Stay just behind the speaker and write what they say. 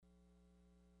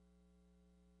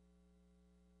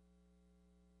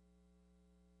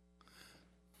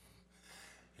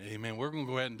Amen. We're going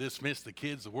to go ahead and dismiss the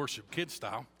kids, the worship kid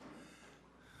style,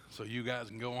 so you guys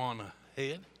can go on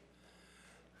ahead.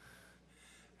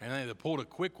 And they pulled a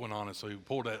quick one on us, so you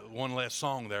pulled that one last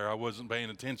song there. I wasn't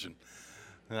paying attention.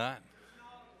 All right?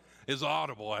 It's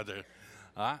audible out there.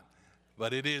 All right?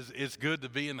 But it's good to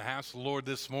be in the house of the Lord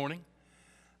this morning.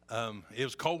 It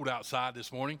was cold outside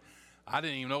this morning. I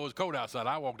didn't even know it was cold outside.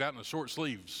 I walked out in the short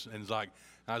sleeves, and I was like,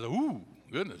 ooh,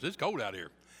 goodness, it's cold out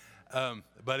here.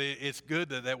 But it's good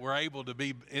that we're able to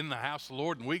be in the house of the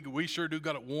Lord, and we sure do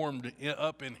got it warmed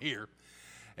up in here.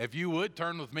 If you would,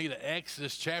 turn with me to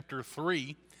Exodus chapter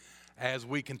 3 as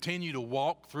we continue to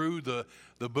walk through the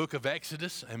book of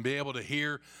Exodus and be able to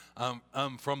hear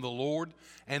from the Lord.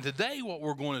 And today what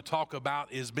we're going to talk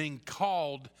about is being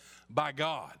called by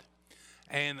God.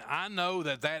 And I know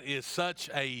that is such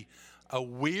a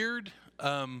weird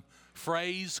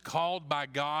phrase, called by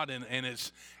God, and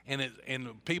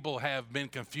people have been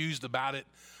confused about it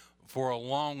for a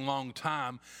long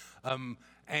time.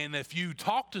 And if you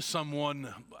talk to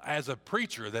someone as a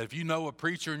preacher, that if you know a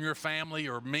preacher in your family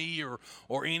or me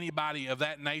or anybody of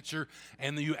that nature,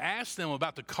 and you ask them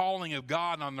about the calling of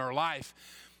God on their life,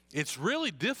 it's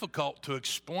really difficult to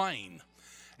explain.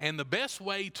 And the best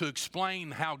way to explain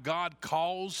how God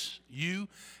calls you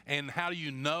and how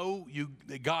you know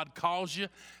that God calls you,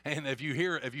 and if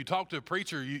you talk to a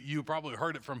preacher, you probably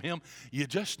heard it from him, you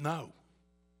just know.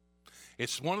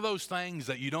 It's one of those things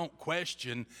that you don't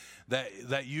question,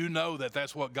 that you know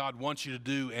that's what God wants you to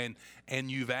do,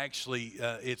 and you've actually,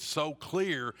 it's so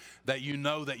clear that you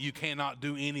know that you cannot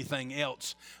do anything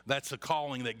else. That's a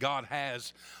calling that God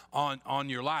has on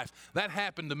your life. That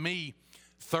happened to me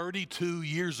 32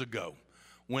 years ago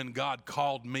when God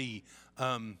called me.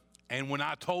 And when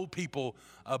I told people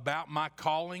about my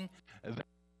calling,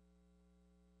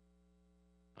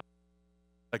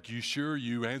 like, you sure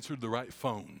you answered the right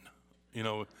phone? You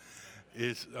know,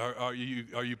 are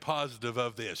you positive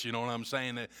of this? You know what I'm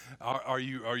saying? Are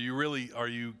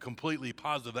you completely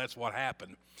positive that's what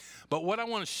happened? But what I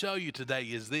want to show you today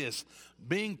is this: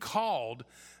 being called,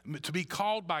 to be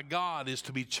called by God is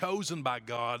to be chosen by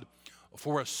God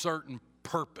for a certain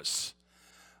purpose.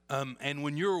 And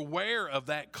when you're aware of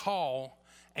that call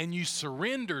and you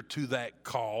surrender to that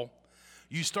call,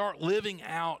 you start living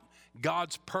out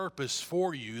God's purpose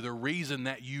for you, the reason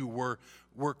that you were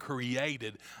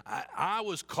created. I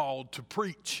was called to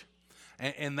preach,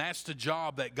 and that's the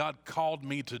job that God called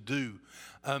me to do.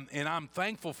 And I'm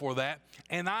thankful for that,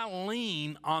 and I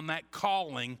lean on that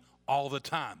calling all the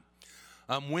time.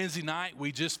 Wednesday night,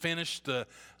 we just finished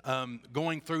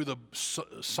going through the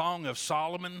Song of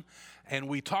Solomon, and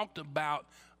we talked about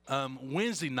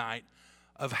Wednesday night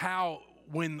of how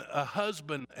when a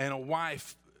husband and a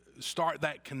wife start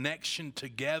that connection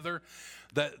together,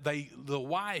 that the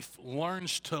wife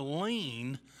learns to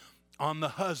lean on the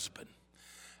husband.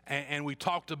 And we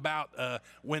talked about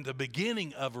when the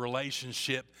beginning of a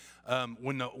relationship,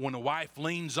 when the wife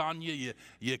leans on you,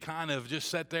 you kind of just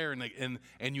sit there and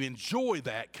you enjoy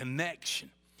that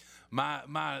connection. My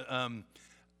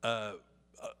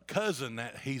cousin,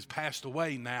 that he's passed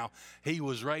away now, he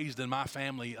was raised in my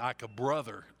family like a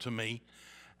brother to me.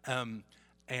 And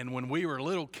when we were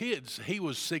little kids, he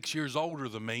was 6 years older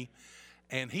than me,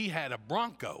 and he had a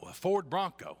Ford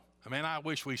Bronco. I mean, I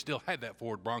wish we still had that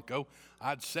Ford Bronco.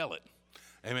 I'd sell it,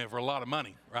 for a lot of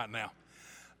money right now.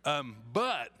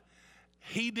 But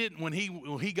he didn't. When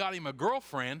he got him a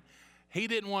girlfriend, he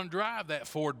didn't want to drive that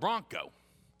Ford Bronco.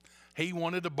 He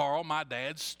wanted to borrow my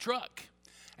dad's truck,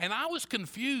 and I was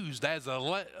confused as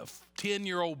a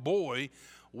 10-year-old boy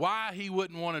why he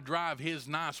wouldn't want to drive his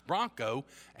nice Bronco,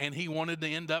 and he wanted to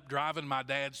end up driving my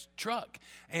dad's truck.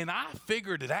 And I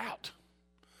figured it out,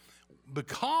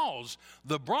 because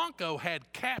the Bronco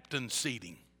had captain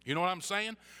seating. You know what I'm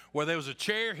saying? Where there was a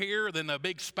chair here, then a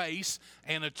big space,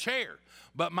 and a chair.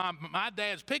 But my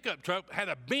dad's pickup truck had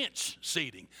a bench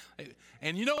seating.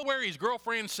 And you know where his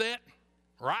girlfriend sat?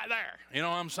 Right there. You know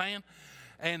what I'm saying?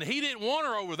 And he didn't want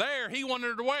her over there. He wanted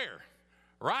her to where?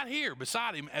 Right here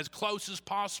beside him, as close as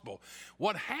possible.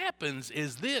 What happens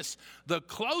is this: the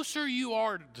closer you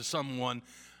are to someone,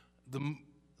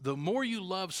 the more you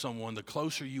love someone, the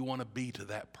closer you want to be to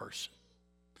that person.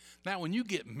 Now, when you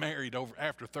get married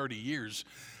after 30 years,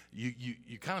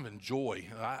 you kind of enjoy.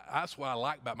 That's what I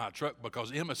like about my truck,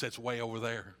 because Emma sits way over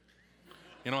there.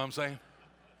 You know what I'm saying?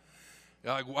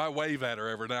 I wave at her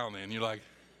every now and then. You're like,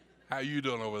 how you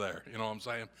doing over there? You know what I'm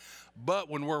saying? But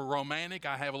when we're romantic,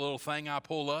 I have a little thing I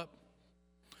pull up,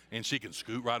 and she can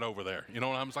scoot right over there. You know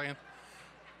what I'm saying?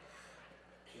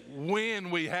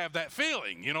 When we have that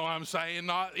feeling, you know what I'm saying?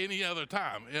 Not any other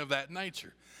time of that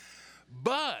nature.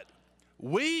 But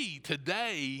We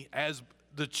today, as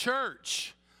the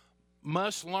church,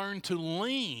 must learn to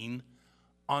lean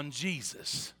on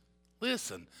Jesus.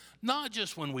 Listen, not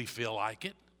just when we feel like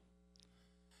it.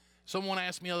 Someone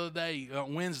asked me the other day,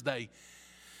 Wednesday,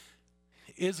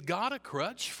 is God a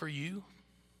crutch for you?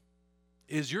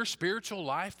 Is your spiritual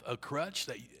life a crutch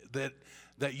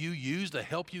that you use to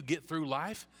help you get through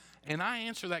life? And I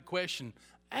answer that question,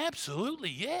 absolutely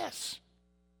yes.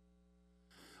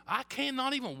 I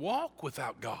cannot even walk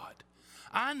without God.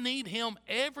 I need him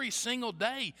every single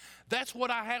day. That's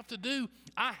what I have to do.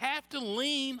 I have to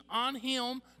lean on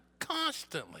him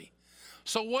constantly.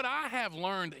 So what I have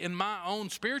learned in my own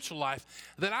spiritual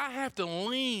life, that I have to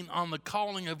lean on the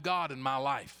calling of God in my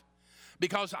life.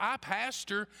 Because I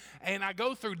pastor and I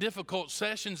go through difficult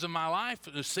sessions in my life,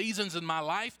 seasons in my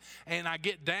life, and I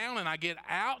get down and I get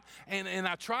out and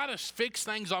I try to fix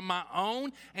things on my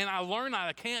own, and I learn that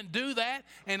I can't do that,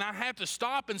 and I have to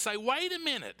stop and say, wait a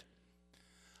minute.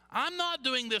 I'm not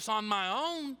doing this on my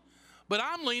own, but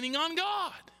I'm leaning on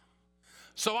God.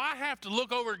 So I have to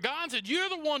look over at God and say, you're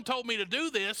the one who told me to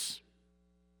do this.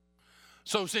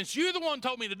 So since you're the one who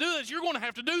told me to do this, you're going to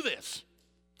have to do this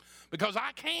because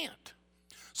I can't.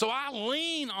 So I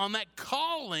lean on that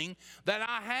calling that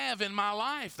I have in my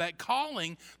life, that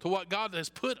calling to what God has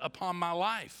put upon my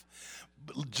life.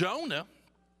 Jonah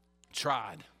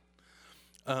tried.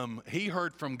 He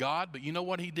heard from God, but you know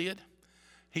what he did?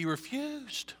 He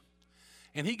refused.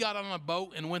 And he got on a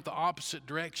boat and went the opposite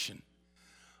direction.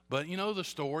 But you know the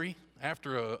story.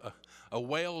 After a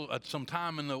whale, some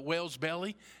time in the whale's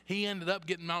belly, he ended up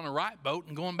getting on the right boat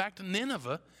and going back to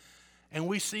Nineveh. And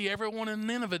we see everyone in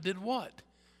Nineveh did what?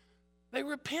 They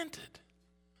repented.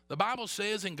 The Bible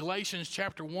says in Galatians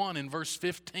chapter 1 in verse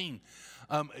 15,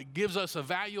 it gives us a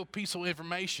valuable piece of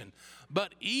information.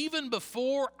 But even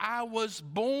before I was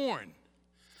born,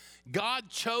 God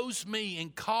chose me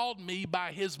and called me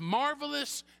by his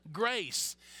marvelous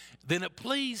grace. Then it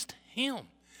pleased him.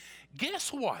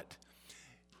 Guess what?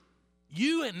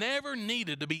 You had never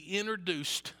needed to be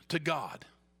introduced to God.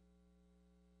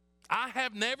 I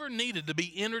have never needed to be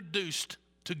introduced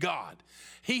to God.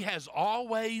 He has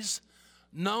always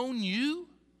known you,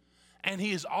 and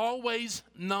he has always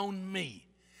known me.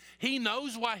 He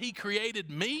knows why he created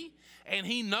me, and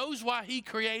he knows why he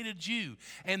created you.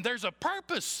 And there's a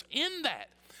purpose in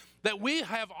that we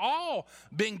have all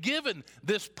been given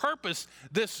this purpose,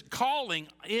 this calling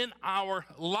in our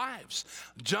lives.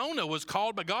 Jonah was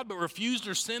called by God but refused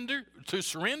to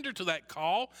surrender to that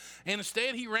call, and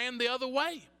instead he ran the other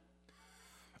way.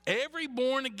 Every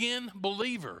born-again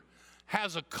believer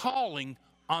has a calling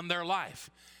on their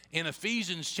life. In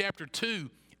Ephesians chapter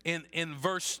 2, in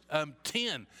verse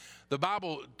 10, the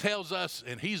Bible tells us,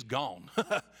 and he's gone.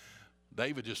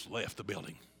 David just left the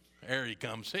building. There he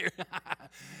comes here.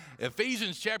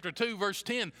 Ephesians chapter 2, verse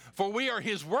 10, for we are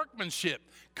his workmanship,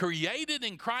 created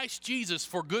in Christ Jesus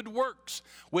for good works,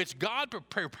 which God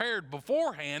prepared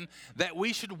beforehand that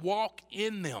we should walk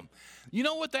in them. You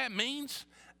know what that means?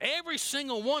 Every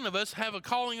single one of us have a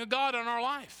calling of God in our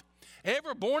life.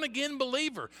 Every born-again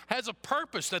believer has a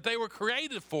purpose that they were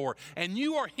created for, and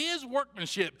you are his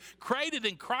workmanship, created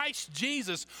in Christ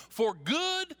Jesus for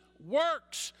good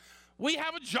works. We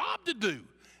have a job to do.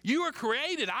 You were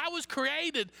created. I was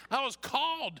created. I was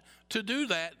called to do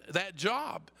that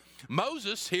job.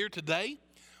 Moses here today,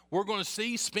 we're going to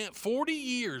see, spent 40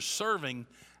 years serving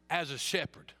as a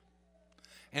shepherd.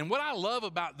 And what I love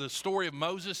about the story of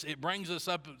Moses, it brings us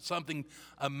up something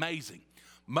amazing.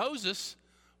 Moses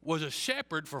was a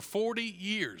shepherd for 40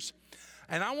 years.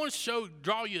 And I want to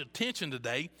draw your attention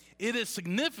today. It is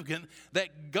significant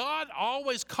that God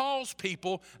always calls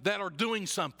people that are doing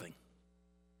something.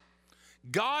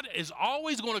 God is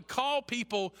always going to call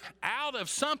people out of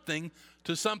something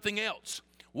to something else.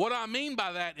 What I mean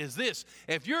by that is this.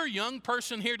 If you're a young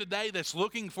person here today that's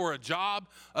looking for a job,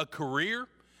 a career,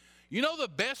 you know the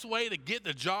best way to get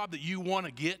the job that you want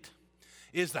to get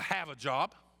is to have a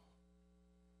job.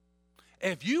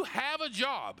 If you have a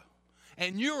job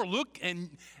and you're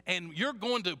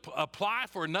going to apply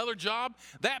for another job,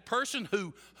 that person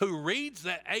who reads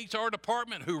that HR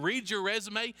department, who reads your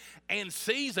resume and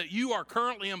sees that you are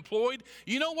currently employed,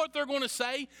 you know what they're going to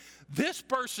say? This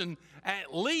person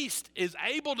at least is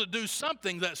able to do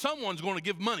something that someone's going to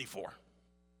give money for.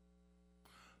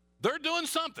 They're doing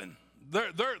something.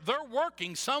 They're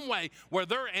working some way where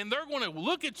they're going to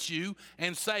look at you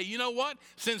and say, you know what?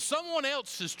 Since someone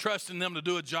else is trusting them to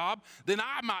do a job, then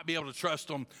I might be able to trust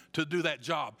them to do that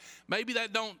job. Maybe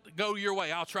that don't go your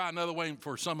way. I'll try another way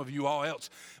for some of you all else.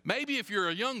 Maybe if you're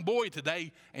a young boy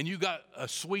today and you got a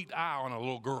sweet eye on a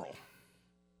little girl,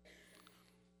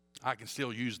 I can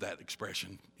still use that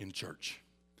expression in church.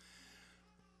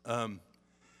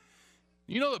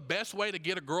 You know the best way to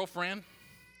get a girlfriend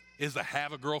is to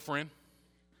have a girlfriend?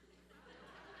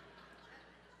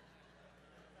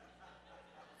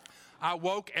 I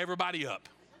woke everybody up.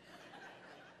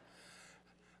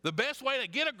 The best way to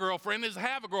get a girlfriend is to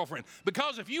have a girlfriend.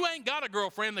 Because if you ain't got a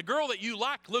girlfriend, the girl that you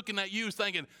like looking at you is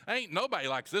thinking, ain't nobody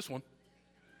likes this one.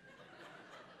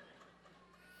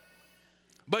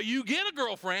 But you get a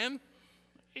girlfriend,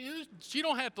 she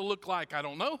don't have to look like I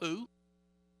don't know who.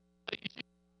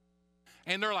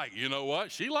 And they're like, you know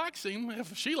what? She likes him.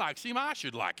 If she likes him, I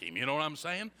should like him. You know what I'm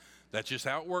saying? That's just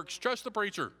how it works. Trust the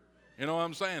preacher. You know what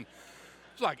I'm saying?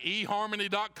 It's like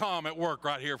eharmony.com at work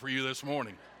right here for you this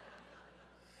morning.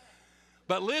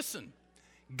 But listen,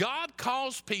 God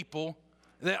calls people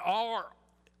that are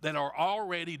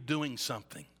already doing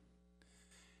something.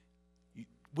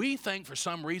 We think for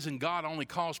some reason God only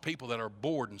calls people that are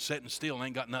bored and sitting still and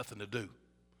ain't got nothing to do.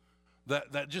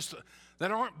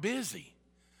 That aren't busy.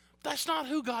 That's not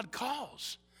who God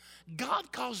calls.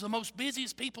 God calls the most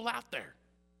busiest people out there.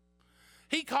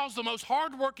 He calls the most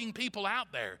hardworking people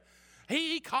out there.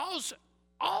 He calls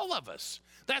all of us.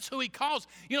 That's who he calls.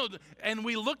 You know, and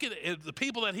we look at the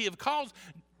people that he have called.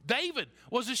 David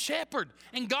was a shepherd,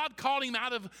 and God called him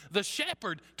out of the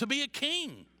shepherd to be a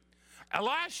king.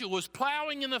 Elisha was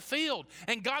plowing in the field,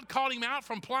 and God called him out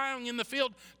from plowing in the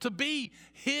field to be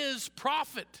his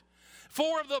prophet.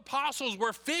 4 of the apostles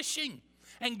were fishing,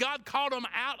 and God called them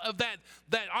out of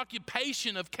that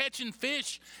occupation of catching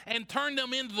fish and turned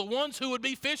them into the ones who would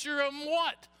be fishers of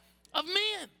what? Of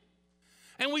men.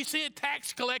 And we see a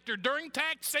tax collector during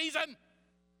tax season,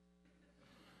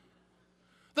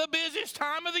 the busiest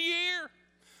time of the year,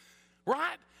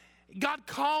 right? God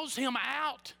calls him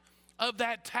out of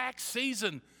that tax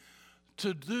season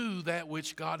to do that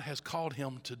which God has called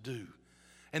him to do.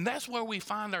 And that's where we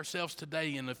find ourselves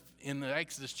today in the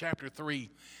Exodus chapter 3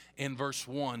 in verse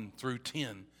 1 through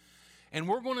 10. And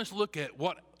we're going to look at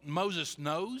what Moses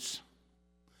knows,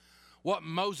 what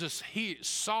Moses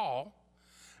saw,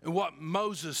 and what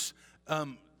Moses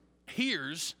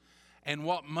hears, and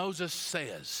what Moses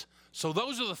says. So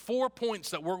those are the 4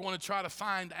 points that we're going to try to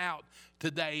find out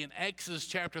today in Exodus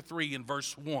chapter 3 and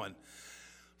verse 1.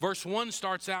 Verse 1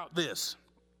 starts out this.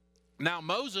 Now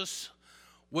Moses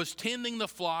was tending the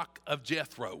flock of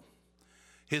Jethro,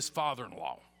 his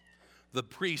father-in-law, the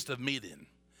priest of Midian.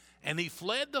 And he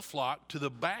fled the flock to the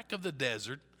back of the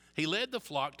desert. He led the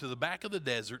flock to the back of the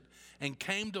desert and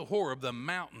came to Horeb, the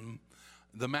mountain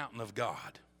of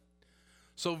God.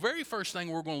 So very first thing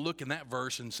we're going to look in that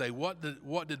verse and say, what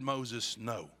did Moses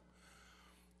know?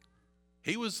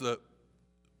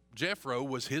 Jethro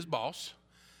was his boss.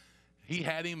 He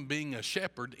had him being a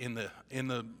shepherd in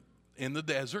the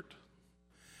desert.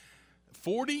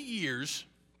 40 years,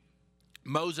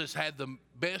 Moses had the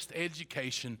best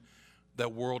education the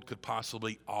world could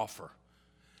possibly offer.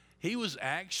 He was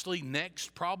actually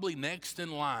probably next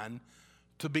in line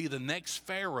to be the next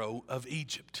Pharaoh of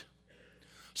Egypt.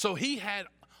 So he had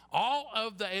all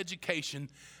of the education.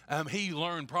 He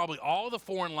learned probably all the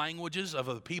foreign languages of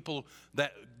the people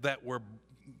that were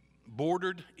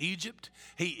bordered Egypt.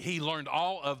 He learned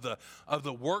all of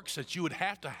the works that you would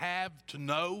have to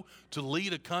know to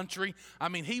lead a country. I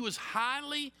mean, he was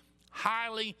highly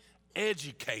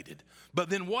educated. But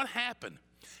then what happened?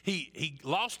 He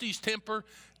lost his temper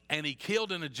and he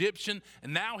killed an Egyptian,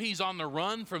 and now he's on the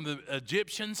run from the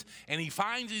Egyptians, and he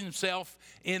finds himself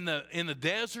in the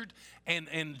desert,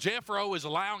 and Jethro is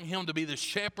allowing him to be the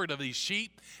shepherd of these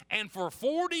sheep, and for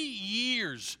 40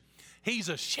 years he's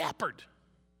a shepherd.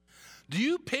 Do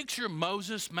you picture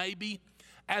Moses maybe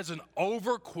as an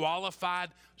overqualified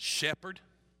shepherd?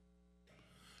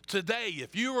 Today,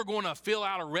 if you were going to fill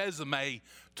out a resume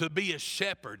to be a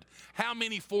shepherd, how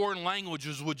many foreign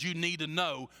languages would you need to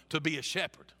know to be a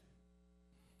shepherd?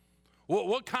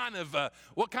 What kind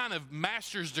of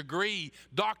master's degree,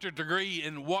 doctorate degree,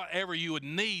 and whatever you would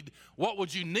need? What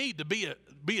would you need to be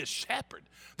a shepherd?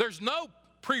 There's no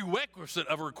prerequisite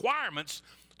of requirements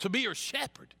to be a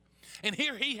shepherd. And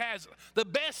here he has the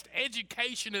best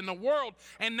education in the world,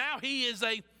 and now he is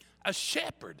a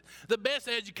shepherd, the best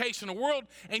education in the world,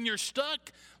 and you're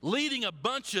stuck leading a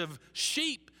bunch of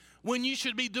sheep when you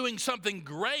should be doing something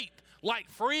great, like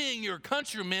freeing your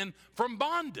countrymen from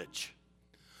bondage.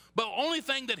 But the only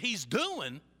thing that he's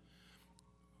doing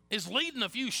is leading a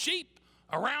few sheep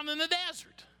around in the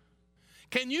desert.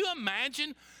 Can you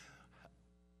imagine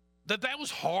that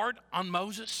was hard on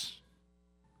Moses?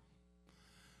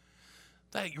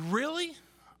 Like, really?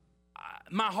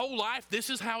 My whole life, this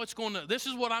is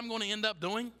what I'm going to end up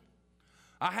doing?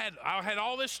 I had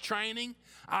all this training.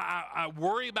 I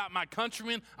worry about my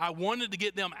countrymen. I wanted to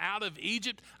get them out of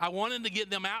Egypt. I wanted to get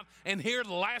them out. And here,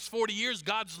 the last 40 years,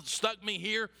 God's stuck me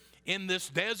here in this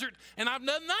desert, and I've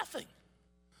done nothing.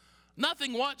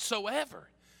 Nothing whatsoever.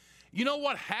 You know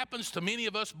what happens to many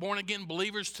of us born-again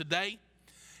believers today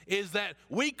is that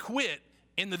we quit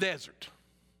in the desert.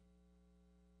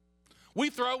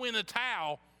 We throw in a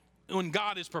towel when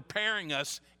God is preparing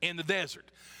us in the desert.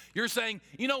 You're saying,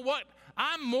 you know what?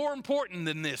 I'm more important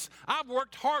than this. I've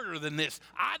worked harder than this.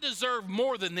 I deserve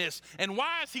more than this. And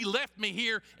why has he left me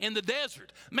here in the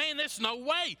desert? Man, there's no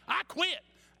way. I quit.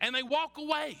 And they walk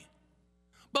away.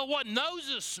 But what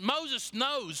Moses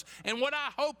knows, and what I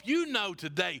hope you know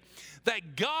today,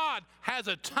 that God has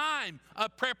a time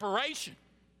of preparation.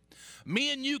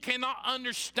 Me and you cannot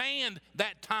understand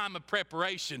that time of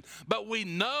preparation, but we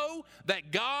know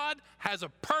that God has a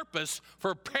purpose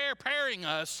for preparing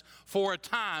us for a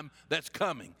time that's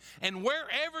coming. And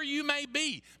wherever you may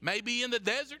be in the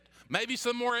desert, maybe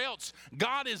somewhere else,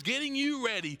 God is getting you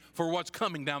ready for what's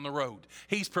coming down the road.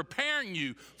 He's preparing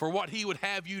you for what he would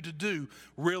have you to do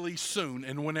really soon,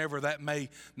 and whenever that may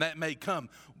come.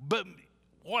 But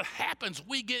what happens,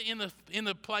 we get in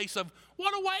the place of,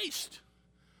 what a waste.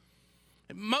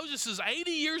 Moses is 80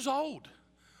 years old.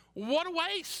 What a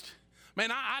waste.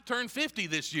 Man, I turned 50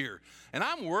 this year, and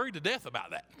I'm worried to death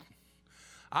about that.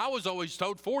 I was always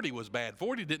told 40 was bad.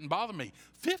 40 didn't bother me.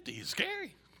 50 is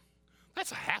scary.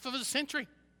 That's a half of a century.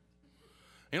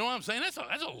 You know what I'm saying? That's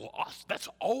a loss. That's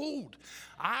old.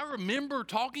 I remember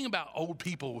talking about old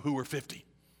people who were 50.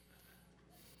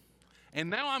 And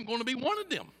now I'm going to be one of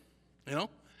them, you know?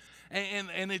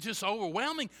 And it's just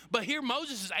overwhelming. But here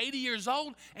Moses is 80 years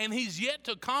old, and he's yet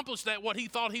to accomplish what he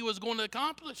thought he was going to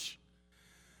accomplish.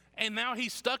 And now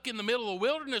he's stuck in the middle of the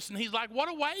wilderness, and he's like, what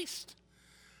a waste.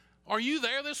 Are you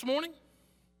there this morning?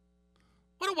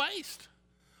 What a waste.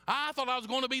 I thought I was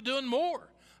going to be doing more.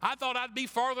 I thought I'd be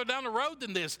farther down the road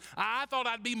than this. I thought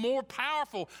I'd be more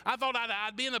powerful. I thought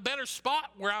I'd be in a better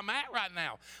spot where I'm at right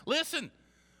now. Listen,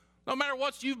 no matter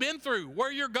what you've been through, where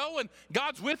you're going,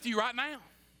 God's with you right now.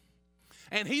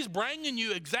 And he's bringing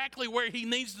you exactly where he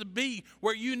needs to be,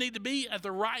 where you need to be at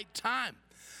the right time.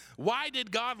 Why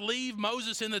did God leave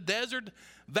Moses in the desert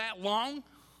that long?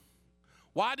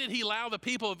 Why did he allow the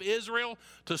people of Israel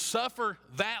to suffer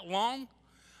that long?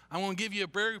 I'm going to give you a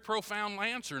very profound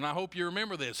answer, and I hope you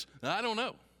remember this. I don't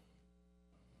know.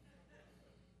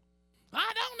 I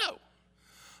don't know.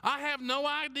 I have no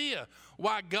idea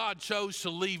why God chose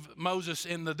to leave Moses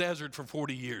in the desert for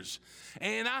 40 years.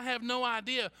 And I have no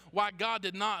idea why God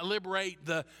did not liberate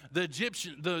the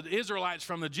Israelites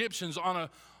from the Egyptians on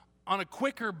a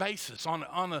quicker basis,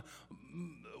 on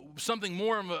something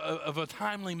more of a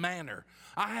timely manner.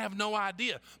 I have no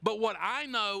idea. But what I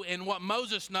know and what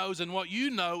Moses knows and what you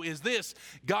know is this: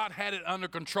 God had it under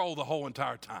control the whole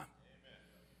entire time. Amen.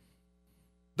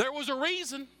 There was a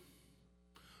reason,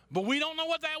 but we don't know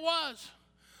what that was.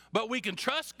 But we can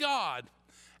trust God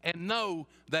and know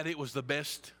that it was the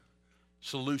best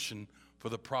solution for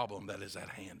the problem that is at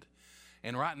hand.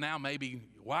 And right now, maybe,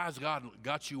 why has God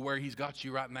got you where he's got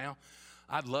you right now?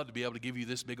 I'd love to be able to give you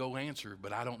this big old answer,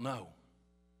 but I don't know.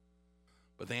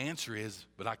 But the answer is,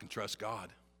 but I can trust God.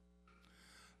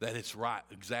 That it's right,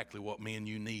 exactly what me and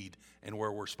you need and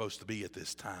where we're supposed to be at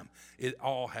this time. It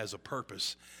all has a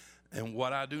purpose. And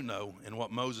what I do know and what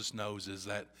Moses knows is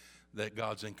that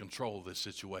God's in control of this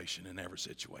situation and every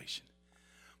situation.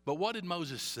 But what did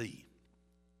Moses see?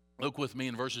 Look with me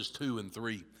in verses 2 and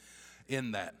 3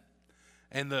 in that.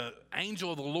 And the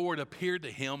angel of the Lord appeared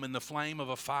to him in the flame of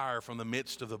a fire from the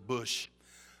midst of the bush.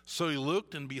 So he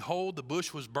looked, and behold, the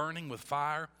bush was burning with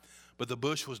fire, but the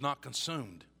bush was not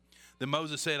consumed. Then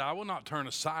Moses said, I will not turn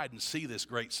aside and see this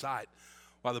great sight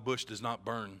while the bush does not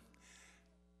burn.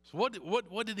 So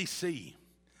what did he see?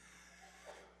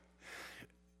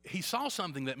 He saw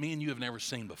something that me and you have never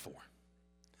seen before.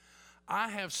 I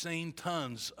have seen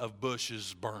tons of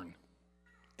bushes burn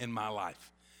in my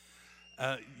life.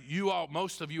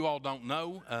 Most of you all don't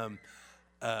know,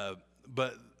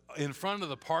 but in front of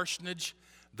the parsonage,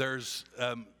 there's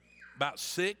about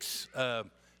six,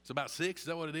 is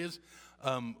that what it is?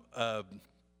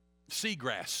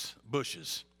 Seagrass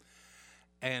bushes.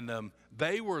 And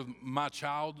they were my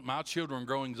children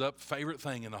growing up, favorite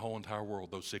thing in the whole entire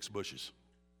world, those 6 bushes.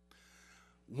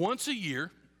 Once a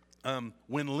year,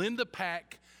 when Linda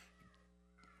Pack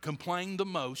complained the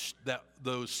most that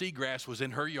the seagrass was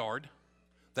in her yard,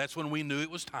 that's when we knew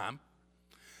it was time,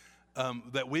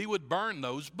 that we would burn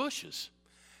those bushes.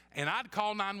 And I'd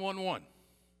call 911.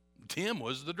 Tim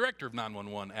was the director of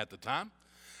 911 at the time.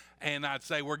 And I'd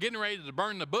say, we're getting ready to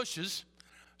burn the bushes.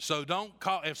 So don't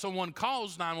call, if someone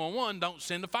calls 911, don't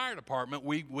send the fire department.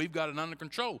 We've got it under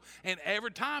control. And every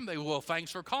time they will,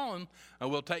 thanks for calling, and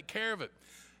we'll take care of it.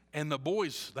 And the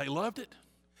boys, they loved it.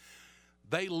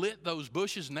 They lit those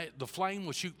bushes, and the flame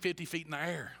would shoot 50 feet in the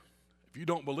air. If you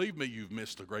don't believe me, you've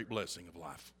missed a great blessing of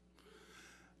life.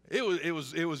 It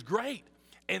was great.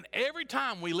 And every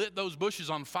time we lit those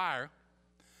bushes on fire,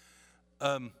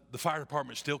 the fire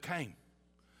department still came.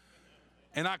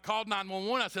 And I called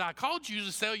 911. I said, I called you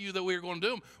to tell you that we were going to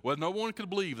do them. Well, no one could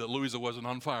believe that Louisa wasn't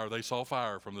on fire. They saw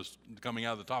fire from this coming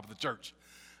out of the top of the church.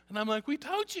 And I'm like, we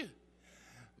told you.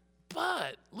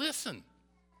 But listen,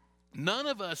 none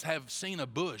of us have seen a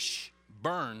bush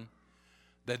burn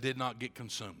that did not get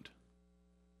consumed.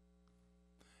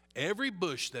 Every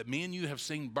bush that me and you have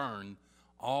seen burn,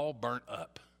 all burnt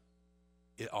up.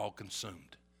 It all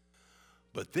consumed.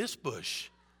 But this bush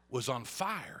was on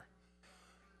fire,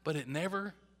 but it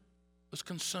never was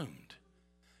consumed.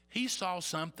 He saw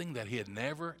something that he had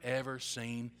never, ever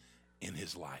seen in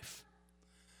his life.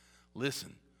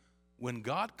 Listen, when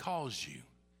God calls you,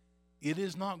 it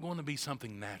is not going to be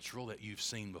something natural that you've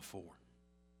seen before,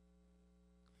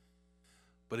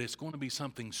 but it's going to be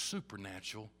something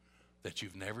supernatural that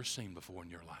you've never seen before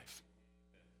in your life.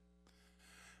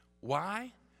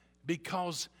 Why?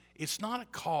 Because it's not a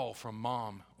call from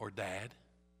mom or dad.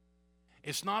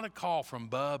 It's not a call from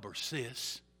bub or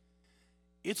sis.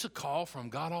 It's a call from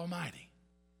God Almighty.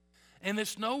 And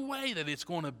there's no way that it's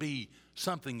going to be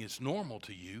something that's normal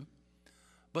to you,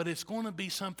 but it's going to be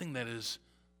something that is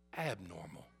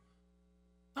abnormal.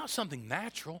 Not something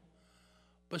natural,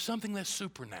 but something that's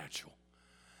supernatural.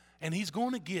 And he's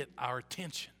going to get our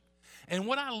attention. And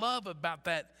what I love about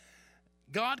that,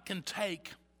 God can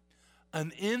take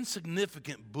an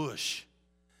insignificant bush,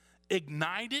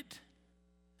 ignite it,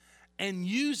 and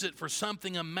use it for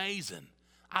something amazing.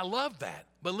 I love that.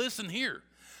 But listen here.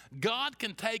 God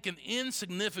can take an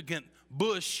insignificant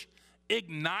bush,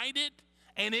 ignite it,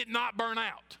 and it not burn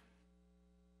out.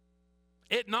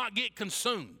 It not get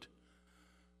consumed.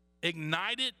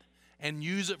 Ignite it and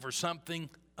use it for something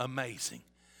amazing.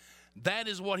 That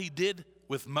is what he did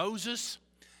with Moses,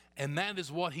 and that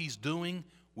is what he's doing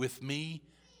with me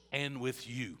and with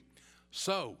you.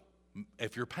 So,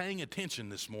 if you're paying attention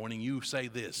this morning, you say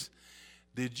this: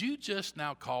 did you just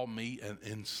now call me an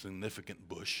insignificant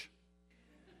bush?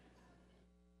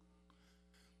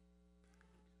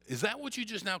 Is that what you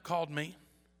just now called me?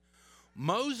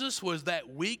 Moses was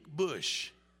that weak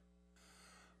bush,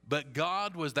 but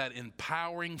God was that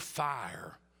empowering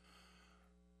fire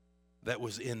that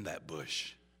was in that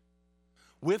bush.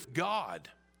 With God,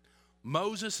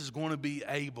 Moses is going to be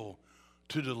able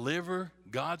to deliver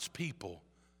God's people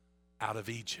out of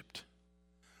Egypt.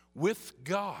 With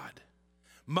God,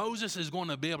 Moses is going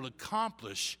to be able to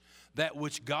accomplish that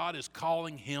which God is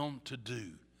calling him to do.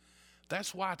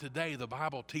 That's why today the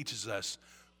Bible teaches us,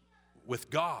 with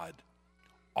God,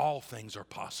 all things are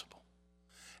possible.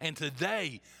 And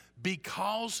today,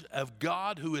 because of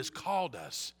God who has called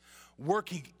us,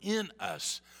 working in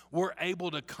us, we're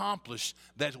able to accomplish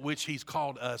that which he's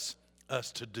called us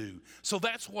to do. So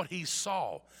that's what he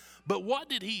saw. But what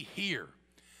did he hear?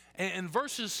 And in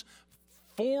verses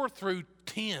 4 through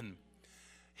 10,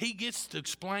 he gets to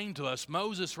explain to us,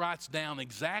 Moses writes down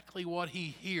exactly what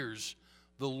he hears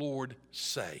the Lord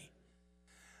say.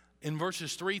 In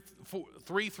verses 3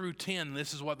 through 10,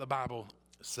 this is what the Bible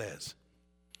says.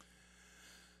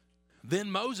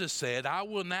 Then Moses said, I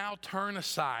will now turn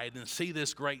aside and see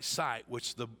this great sight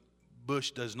which the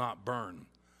bush does not burn.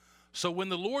 So when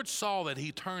the Lord saw that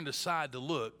he turned aside to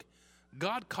look,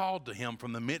 God called to him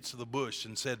from the midst of the bush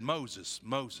and said, Moses,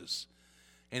 Moses.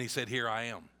 And he said, Here I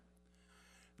am.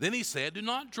 Then he said, Do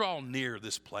not draw near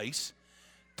this place.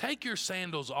 Take your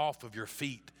sandals off of your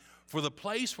feet, for the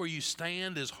place where you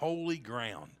stand is holy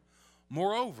ground.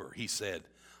 Moreover, he said,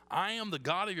 I am the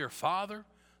God of your father,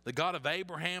 the God of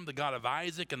Abraham, the God of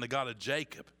Isaac, and the God of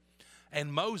Jacob.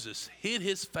 And Moses hid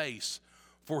his face,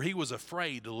 for he was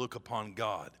afraid to look upon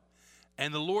God.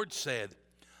 And the Lord said,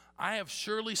 I have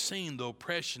surely seen the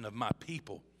oppression of my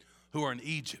people who are in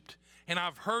Egypt, and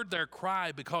I've heard their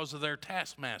cry because of their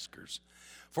taskmasters.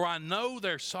 For I know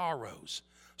their sorrows.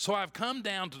 So I've come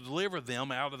down to deliver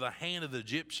them out of the hand of the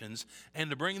Egyptians and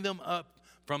to bring them up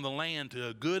from the land to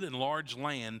a good and large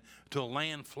land, to a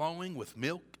land flowing with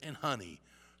milk and honey,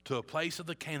 to a place of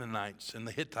the Canaanites and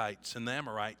the Hittites and the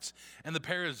Amorites and the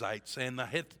Perizzites and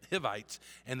the Hivites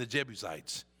and the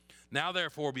Jebusites. Now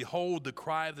therefore, behold, the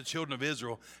cry of the children of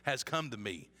Israel has come to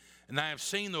me, and I have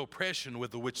seen the oppression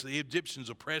with which the Egyptians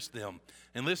oppressed them.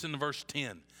 And listen to verse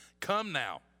 10. Come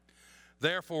now,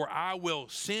 Therefore I will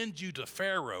send you to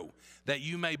Pharaoh, that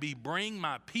you may bring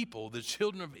my people, the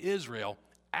children of Israel,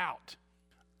 out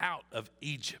of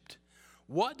Egypt.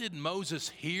 What did Moses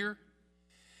hear?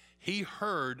 He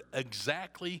heard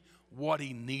exactly what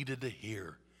he needed to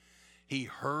hear. He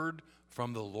heard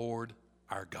from the Lord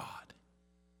our God.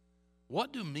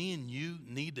 What do me and you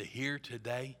need to hear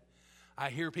today? I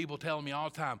hear people telling me all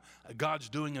the time, God's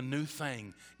doing a new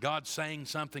thing. God's saying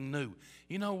something new.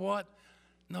 You know what?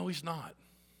 No, he's not.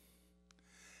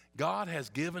 God has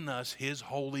given us his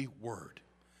holy word.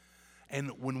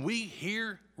 And when we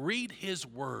read his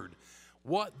word,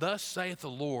 what thus saith the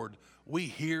Lord, we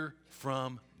hear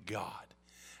from God.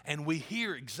 And we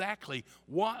hear exactly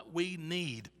what we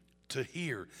need to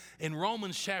hear. In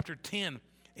Romans chapter 10,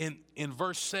 in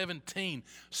verse 17,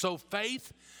 so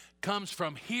faith comes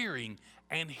from hearing,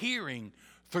 and hearing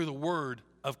through the word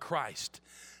of Christ.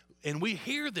 And we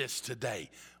hear this today.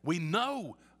 We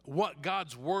know what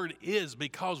God's word is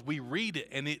because we read it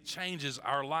and it changes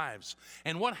our lives.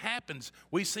 And what happens,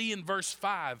 we see in verse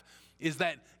 5, is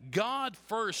that God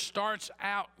first starts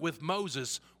out with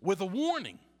Moses with a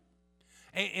warning.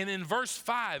 And in verse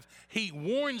 5, he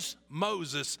warns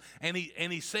Moses, and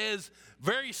he says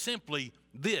very simply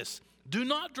this: do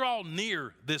not draw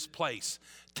near this place.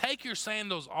 Take your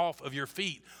sandals off of your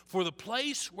feet, for the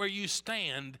place where you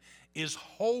stand is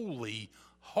holy,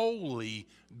 holy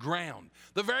ground.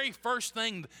 The very first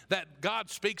thing that God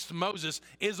speaks to Moses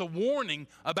is a warning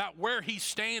about where he's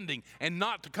standing and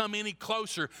not to come any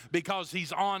closer because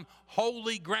he's on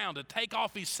holy ground, to take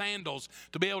off his sandals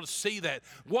to be able to see that.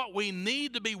 What we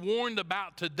need to be warned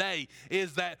about today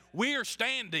is that we are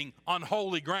standing on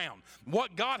holy ground.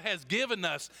 What God has given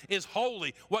us is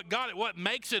holy. What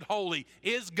makes it holy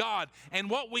is God. And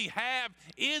what we have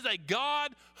is a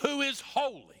God who is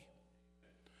holy.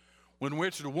 When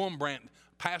Richard Wurmbrand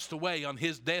passed away on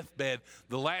his deathbed,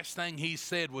 the last thing he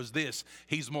said was this: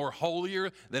 he's more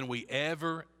holier than we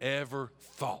ever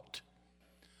thought.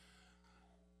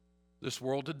 This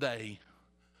world today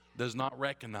does not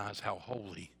recognize how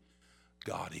holy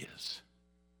God is.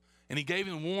 And he gave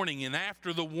him warning, and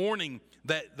after the warning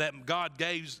that God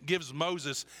gives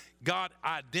Moses, God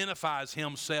identifies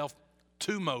himself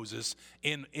to Moses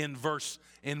in verse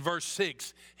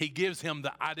 6. He gives him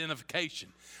the identification.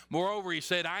 Moreover, he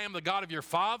said, I am the God of your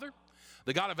father,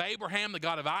 the God of Abraham, the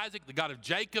God of Isaac, the God of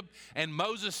Jacob. And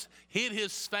Moses hid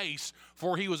his face,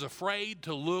 for he was afraid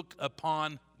to look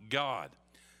upon God.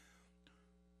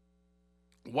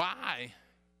 Why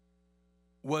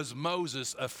was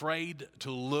Moses afraid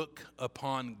to look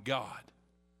upon God?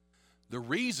 The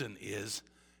reason is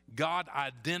God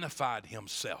identified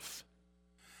himself.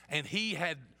 And he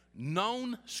had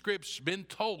known Scripture, been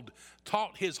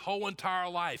taught his whole entire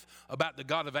life about the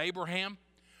God of Abraham,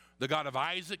 the God of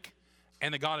Isaac,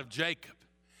 and the God of Jacob.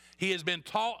 He has been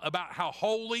taught about how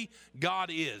holy God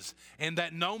is and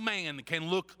that no man can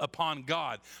look upon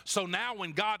God. So now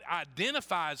when God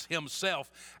identifies himself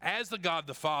as the God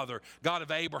the Father, God of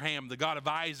Abraham, the God of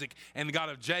Isaac, and the God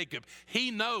of Jacob,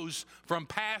 he knows from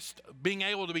past being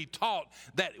able to be taught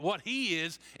that what he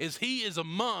is he is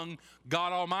among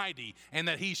God Almighty, and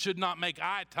that he should not make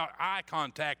eye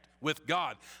contact with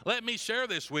God. Let me share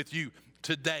this with you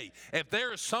today. If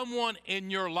there is someone in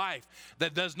your life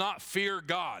that does not fear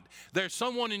God, there's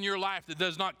someone in your life that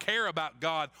does not care about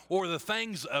God or the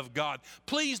things of God,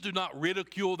 please do not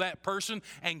ridicule that person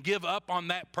and give up on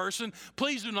that person.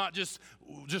 Please do not just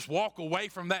walk away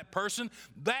from that person.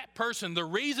 That person, the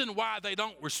reason why they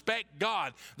don't respect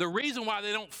God, the reason why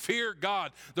they don't fear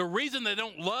God, the reason they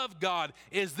don't love God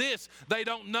is this: they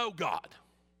don't know God.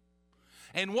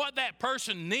 And what that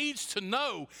person needs to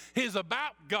know is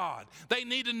about God. They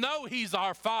need to know he's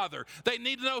our Father. They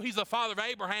need to know he's the Father of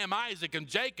Abraham, Isaac, and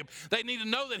Jacob. They need to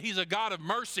know that he's a God of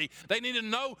mercy. They need to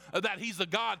know that he's the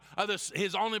God of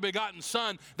his only begotten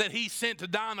Son that he sent to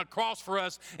die on the cross for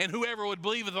us, and whoever would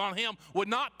believe on him would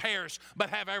not perish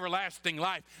but have everlasting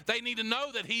life. They need to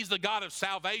know that he's the God of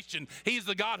salvation. He's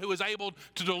the God who is able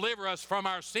to deliver us from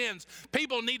our sins.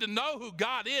 People need to know who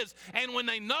God is, and when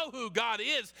they know who God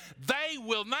is, they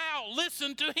will now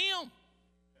listen to him.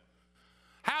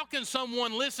 How can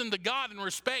someone listen to God and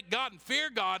respect God and fear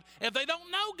God if they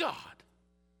don't know God?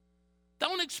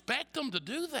 Don't expect them to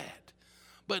do that,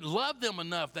 but love them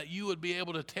enough that you would be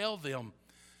able to tell them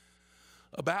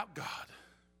about God.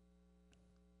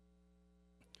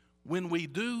 When we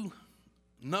do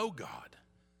know God,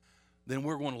 then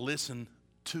we're going to listen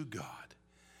to God.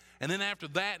 And then after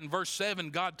that, in verse 7,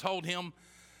 God told him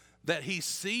that he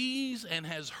sees and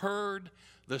has heard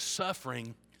the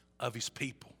suffering of his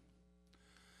people.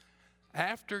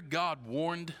 After God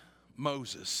warned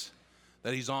Moses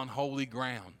that he's on holy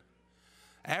ground.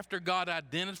 After God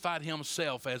identified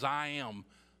himself as I am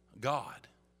God,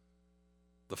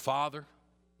 the Father,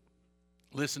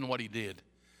 listen to what he did.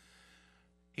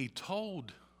 He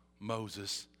told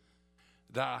Moses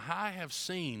that I have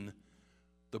seen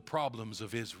the problems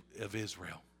of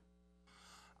Israel.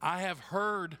 I have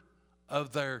heard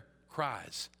of their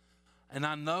cries, and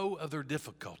I know of their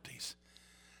difficulties.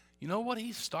 You know what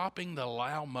he's stopping to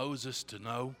allow Moses to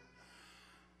know?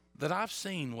 That I've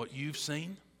seen what you've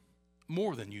seen,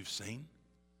 more than you've seen.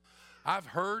 I've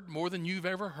heard more than you've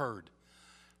ever heard.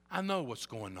 I know what's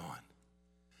going on.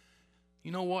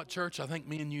 You know what, church? I think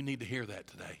me and you need to hear that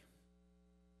today.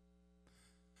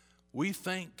 We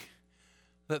think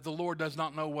that the Lord does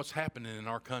not know what's happening in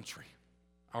our country,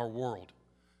 our world.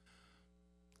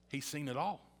 He's seen it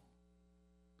all.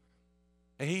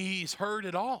 He's heard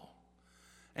it all.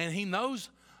 And he knows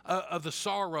of the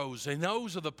sorrows. He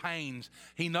knows of the pains.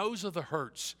 He knows of the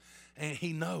hurts. And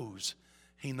he knows.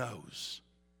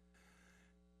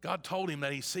 God told him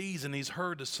that he sees and he's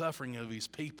heard the suffering of his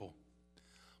people.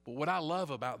 But what I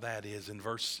love about that is in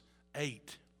verse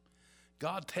 8,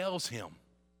 God tells him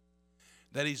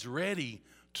that he's ready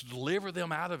to deliver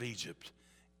them out of Egypt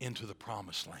into the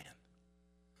promised land.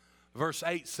 Verse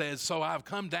 8 says, so I've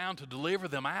come down to deliver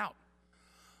them out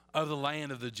of the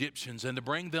land of the Egyptians and to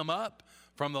bring them up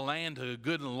from the land to a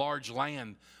good and large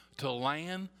land, to a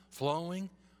land flowing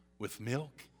with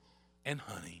milk and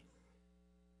honey.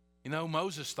 You know,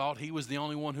 Moses thought he was the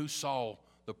only one who saw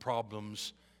the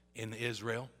problems in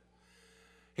Israel.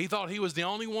 He thought he was the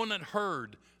only one that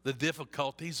heard the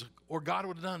difficulties, or God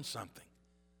would have done something.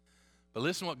 But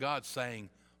listen to what God's saying.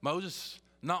 Moses,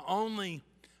 not only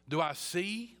do I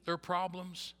see their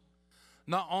problems,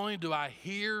 not only do I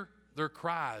hear their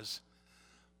cries,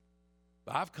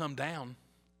 but I've come down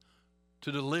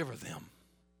to deliver them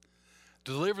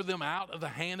out of the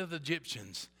hand of the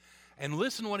Egyptians. And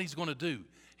listen to what he's going to do.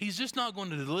 He's just not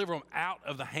going to deliver them out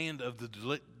of the hand of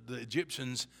the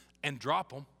Egyptians and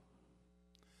drop them.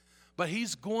 But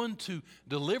he's going to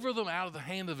deliver them out of the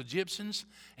hand of the Egyptians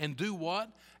and do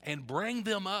what? And bring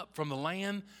them up from the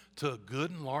land to a good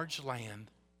and large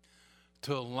land.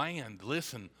 To a land,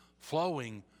 listen,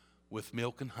 flowing with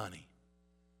milk and honey.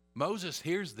 Moses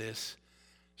hears this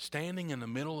standing in the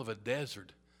middle of a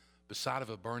desert beside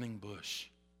of a burning bush.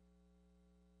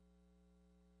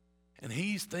 And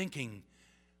he's thinking,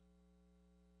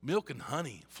 milk and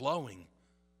honey flowing,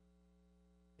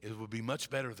 it would be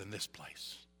much better than this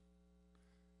place.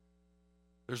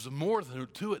 There's more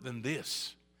to it than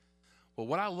this. But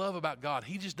what I love about God,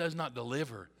 he just does not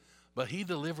deliver, but he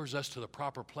delivers us to the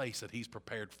proper place that he's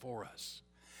prepared for us.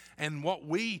 And what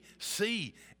we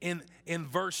see in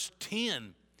verse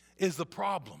 10 is the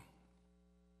problem.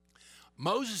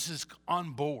 Moses is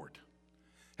on board.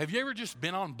 Have you ever just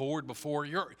been on board before?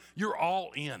 You're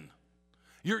all in.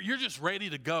 You're just ready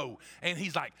to go. And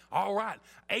he's like, all right,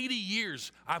 80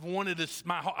 years I've wanted this.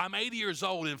 I'm 80 years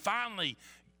old, and finally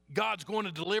God's going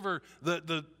to deliver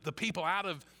the people out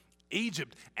of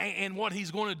Egypt. And what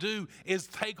he's going to do is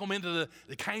take them into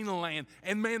the Canaan land.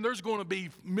 And man, there's going to be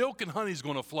milk and honey's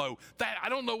going to flow. I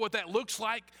don't know what that looks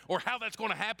like or how that's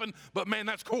going to happen, but man,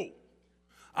 that's cool.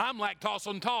 I'm lactose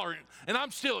intolerant, and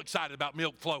I'm still excited about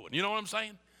milk flowing. You know what I'm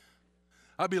saying?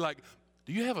 I'd be like,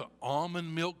 do you have an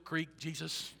almond milk creek,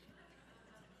 Jesus?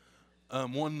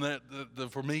 One that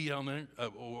for me on there,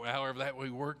 or however that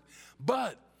would work.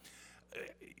 But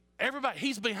everybody,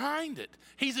 he's behind it.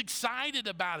 He's excited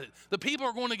about it. The people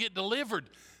are going to get delivered.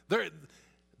 They're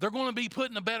going to be put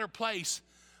in a better place.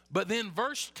 But then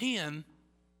verse 10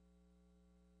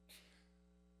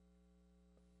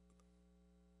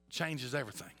 changes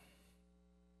everything.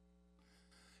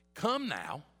 Come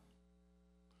now.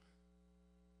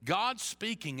 God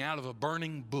speaking out of a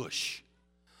burning bush.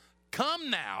 Come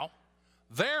now,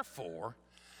 therefore,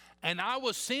 and I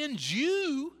will send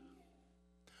you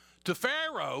to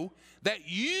Pharaoh, that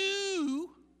you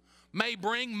may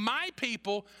bring my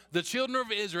people, the children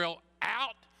of Israel,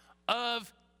 out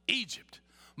of Egypt.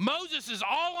 Moses is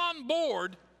all on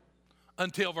board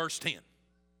until verse 10.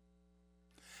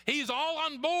 He's all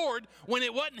on board when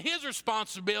it wasn't his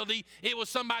responsibility, it was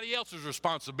somebody else's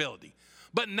responsibility.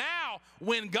 But now,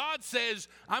 when God says,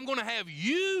 I'm going to have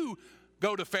you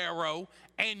go to Pharaoh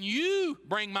and you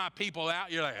bring my people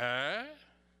out, you're like,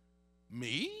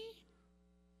 me?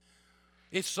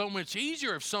 It's so much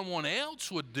easier if someone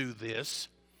else would do this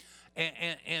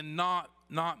and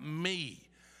not me.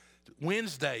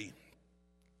 Wednesday,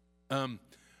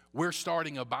 we're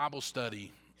starting a Bible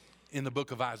study in the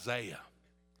book of Isaiah.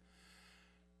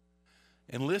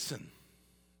 And listen,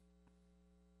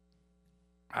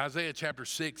 Isaiah chapter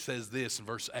 6 says this in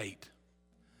verse 8.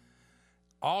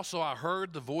 Also I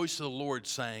heard the voice of the Lord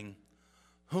saying,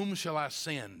 whom shall I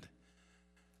send?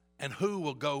 And who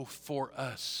will go for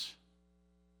us?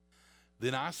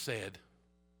 Then I said,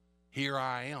 here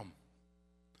I am.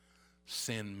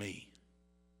 Send me.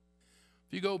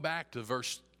 If you go back to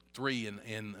verse 3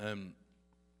 in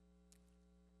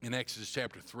Exodus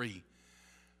chapter 3,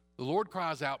 the Lord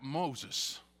cries out,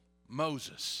 Moses,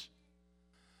 Moses.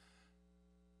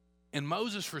 And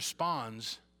Moses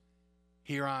responds,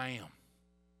 here I am.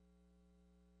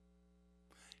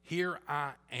 Here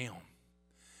I am.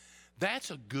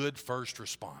 That's a good first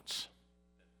response.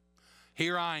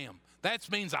 Here I am. That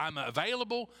means I'm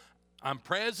available, I'm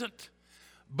present.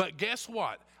 But guess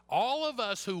what? All of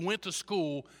us who went to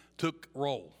school took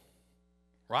roll,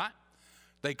 right?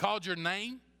 They called your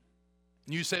name,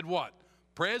 and you said what?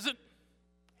 Present,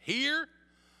 here,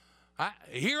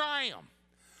 here I am.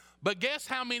 But guess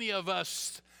how many of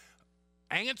us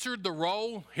answered the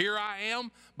roll, here I am,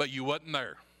 but you wasn't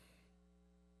there,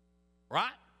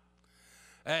 right?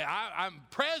 Hey, I'm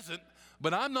present,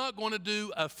 but I'm not going to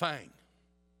do a thing.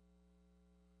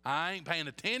 I ain't paying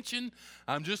attention.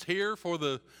 I'm just here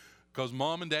because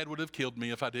mom and dad would have killed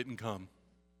me if I didn't come.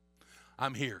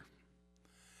 I'm here.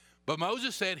 But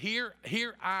Moses said, here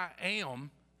I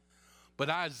am. But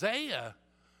Isaiah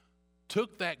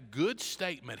took that good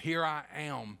statement, here I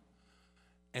am,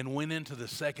 and went into the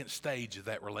second stage of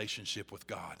that relationship with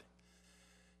God.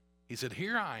 He said,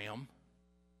 here I am,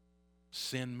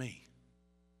 send me.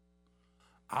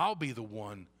 I'll be the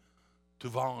one to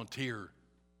volunteer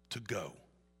to go.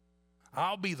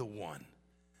 I'll be the one.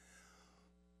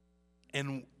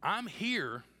 And I'm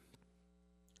here,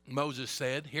 Moses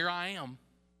said, here I am.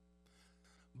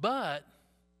 But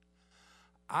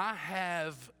I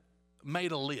have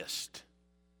made a list.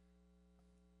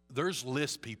 There's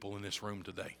list people in this room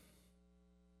today.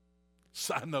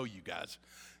 So I know you guys,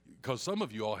 because some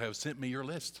of you all have sent me your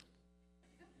list.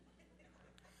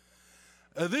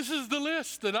 This is the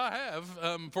list that I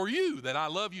have for you, that I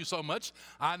love you so much.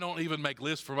 I don't even make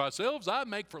lists for myself. I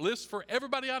make lists for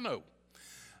everybody I know.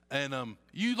 And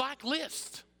you like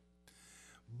lists.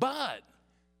 But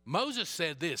Moses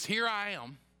said this, here I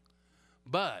am,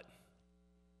 but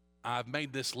I've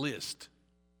made this list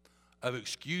of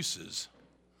excuses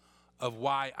of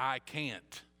why I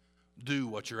can't do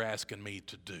what you're asking me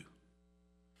to do.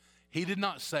 He did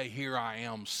not say, here I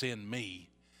am, send me.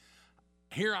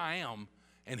 Here I am,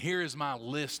 and here is my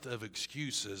list of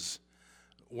excuses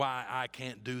why I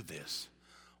can't do this.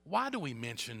 Why do we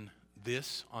mention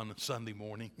this on a Sunday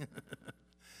morning?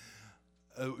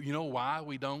 You know why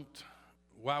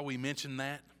we mention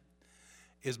that?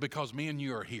 Is because me and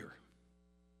you are here.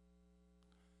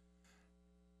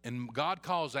 And God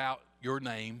calls out your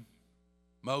name,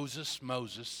 Moses,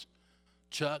 Moses,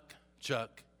 Chuck,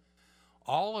 Chuck.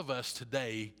 All of us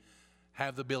today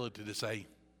have the ability to say,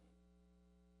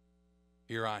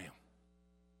 here I am.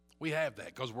 We have that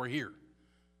because we're here.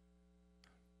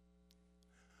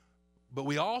 But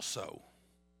we also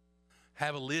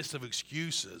have a list of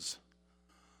excuses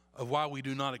of why we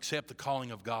do not accept the calling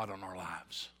of God on our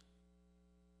lives.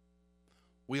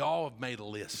 We all have made a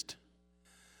list.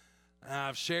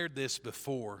 I've shared this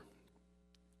before,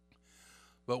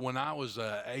 but when I was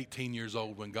 18 years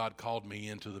old, when God called me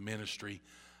into the ministry,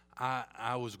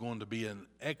 I was going to be an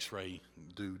x-ray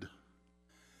dude.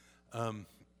 And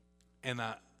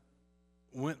I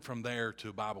went from there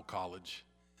to Bible college.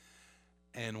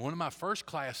 And one of my first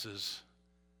classes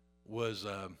was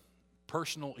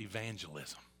personal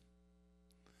evangelism.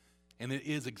 And it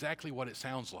is exactly what it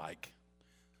sounds like.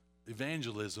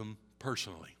 Evangelism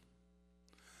personally.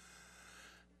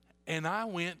 And I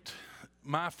went,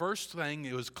 my first thing,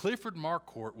 it was Clifford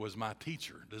Marquardt was my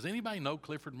teacher. Does anybody know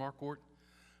Clifford Marquardt?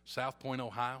 South Point,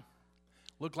 Ohio.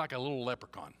 Looked like a little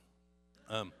leprechaun.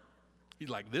 He's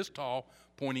like this tall,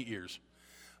 pointy ears.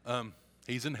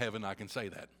 He's in heaven, I can say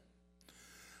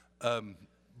that.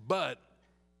 But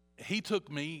he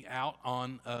took me out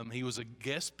on, he was a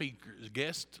guest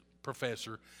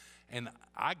professor, and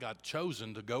I got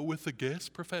chosen to go with the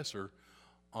guest professor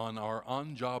on our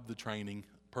on-job the training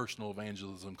personal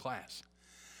evangelism class.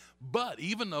 But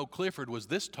even though Clifford was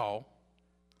this tall,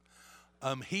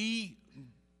 he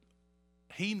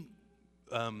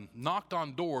knocked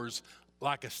on doors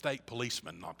like a state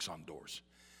policeman knocks on doors.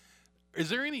 Is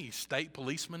there any state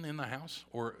policemen in the house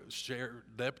or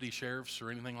deputy sheriffs or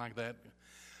anything like that?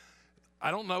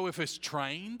 I don't know if it's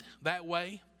trained that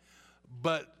way,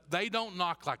 but they don't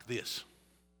knock like this.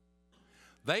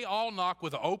 They all knock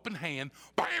with an open hand,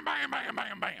 bam, bam, bam,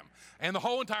 bam, bam. And the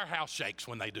whole entire house shakes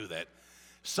when they do that.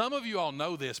 Some of you all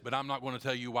know this, but I'm not going to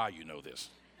tell you why you know this.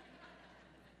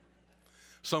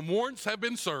 Some warrants have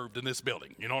been served in this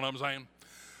building. You know what I'm saying?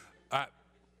 Bam,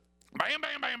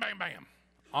 bam, bam, bam, bam,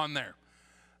 on there.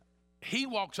 He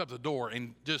walks up the door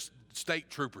and just state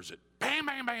troopers it. Bam,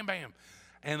 bam, bam, bam.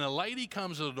 And a lady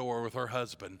comes to the door with her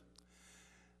husband,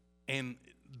 and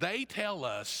they tell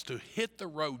us to hit the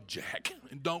road, Jack,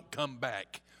 and don't come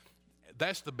back.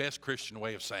 That's the best Christian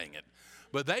way of saying it.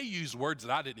 But they used words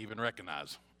that I didn't even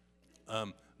recognize.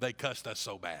 They cussed us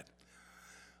so bad.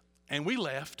 And we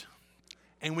left,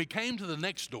 and we came to the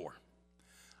next door,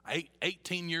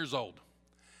 18 years old.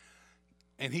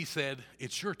 And he said,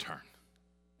 it's your turn.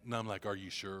 And I'm like, are you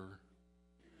sure?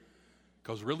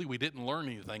 Because really we didn't learn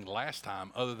anything last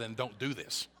time other than don't do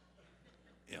this.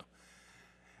 You know.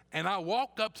 And I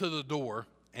walked up to the door,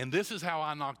 and this is how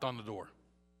I knocked on the door.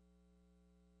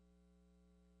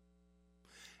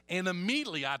 And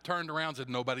immediately I turned around and said,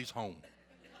 nobody's home.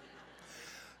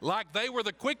 Like they were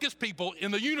the quickest people in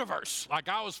the universe. Like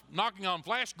I was knocking on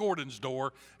Flash Gordon's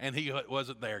door, and he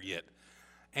wasn't there yet.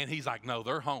 And he's like, no,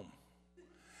 they're home.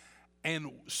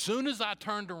 And soon as I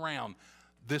turned around,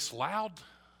 this loud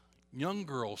young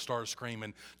girl started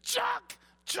screaming, Chuck,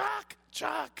 Chuck,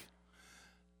 Chuck.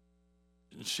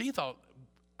 And she thought,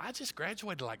 I just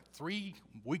graduated like 3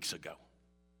 weeks ago.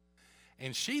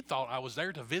 And she thought I was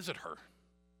there to visit her,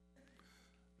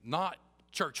 not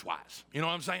church-wise. You know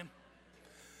what I'm saying?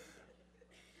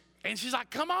 And she's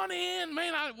like, come on in,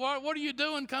 man. What are you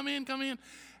doing? Come in, come in.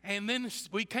 And then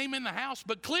we came in the house,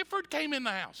 but Clifford came in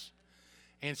the house.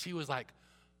 And she was like,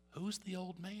 who's the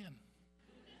old man?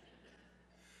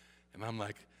 And I'm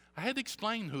like, I had to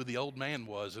explain who the old man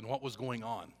was and what was going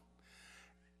on.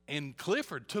 And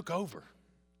Clifford took over.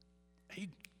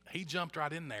 He jumped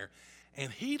right in there,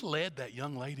 and he led that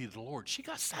young lady to the Lord. She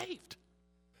got saved.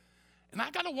 And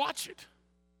I got to watch it.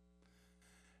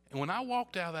 And when I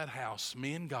walked out of that house,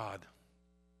 me and God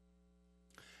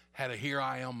had a here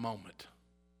I am moment.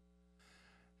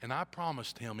 And I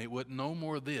promised him it wasn't no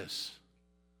more of this,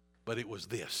 but it was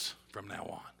this from now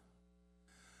on.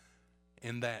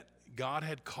 And that God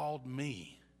had called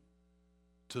me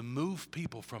to move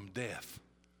people from death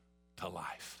to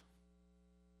life.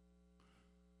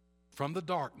 From the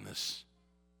darkness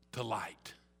to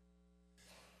light.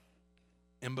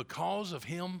 And because of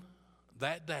him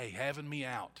that day having me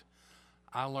out,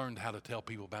 I learned how to tell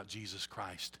people about Jesus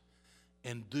Christ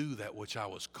and do that which I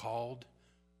was called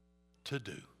to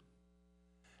do.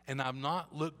 And I've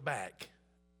not looked back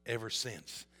ever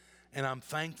since. And I'm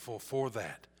thankful for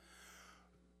that.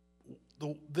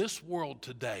 This world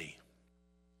today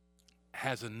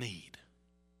has a need.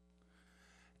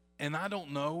 And I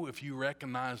don't know if you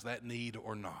recognize that need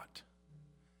or not.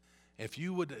 If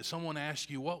someone asks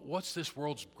you, what's this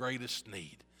world's greatest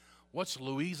need? What's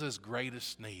Louisa's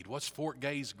greatest need? What's Fort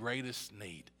Gay's greatest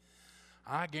need?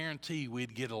 I guarantee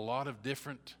we'd get a lot of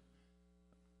different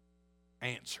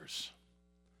answers.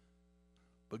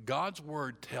 But God's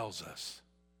word tells us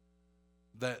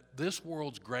that this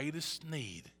world's greatest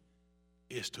need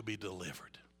is to be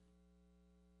delivered.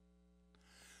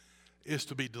 Is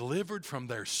to be delivered from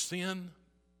their sin,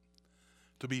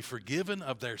 to be forgiven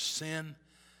of their sin,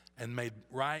 and made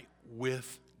right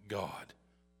with God.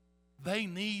 They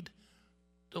need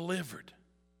delivered.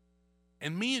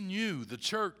 And me and you, the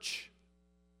church,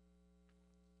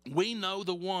 we know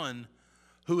the one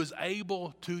who is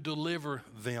able to deliver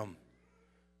them.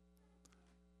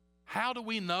 How do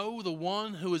we know the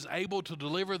one who is able to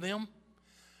deliver them?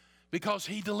 Because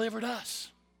he delivered us.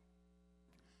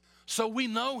 So we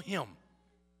know him.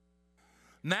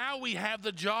 Now we have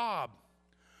the job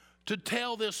to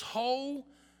tell this whole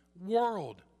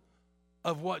world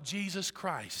of what Jesus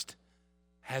Christ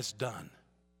has done.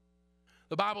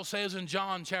 The Bible says in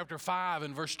John chapter 5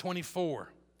 and verse 24,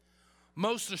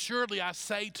 most assuredly I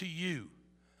say to you,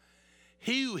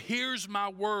 he who hears my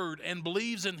word and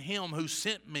believes in him who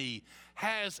sent me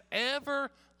has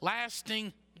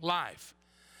everlasting life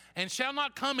and shall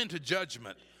not come into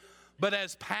judgment, but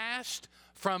has passed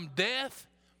from death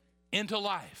into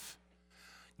life.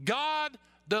 God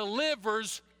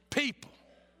delivers people.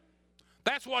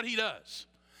 That's what he does.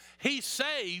 He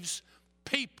saves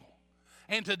people.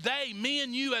 And today, me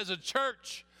and you as a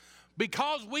church,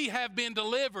 because we have been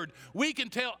delivered, we can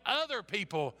tell other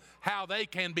people how they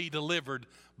can be delivered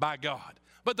by God.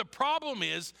 But the problem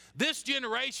is, this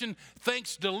generation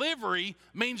thinks delivery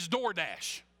means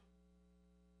DoorDash.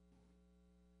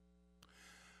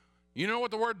 You know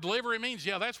what the word delivery means?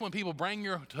 Yeah, that's when people bring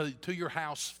to your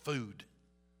house food.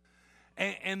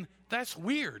 And that's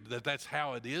weird that that's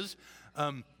how it is.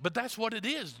 But that's what it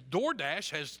is.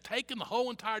 DoorDash has taken the whole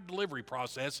entire delivery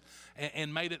process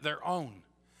and made it their own.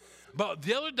 But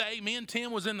the other day, me and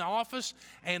Tim was in the office,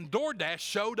 and DoorDash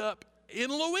showed up in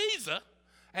Louisa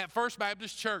at First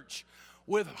Baptist Church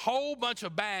with a whole bunch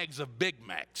of bags of Big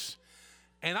Macs.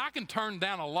 And I can turn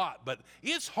down a lot, but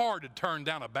it's hard to turn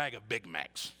down a bag of Big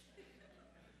Macs.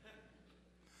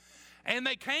 And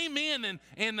they came in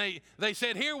and they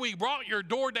said, here, we brought your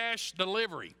DoorDash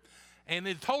delivery. And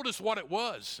they told us what it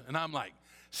was. And I'm like,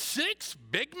 6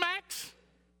 Big Macs?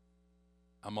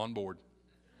 I'm on board.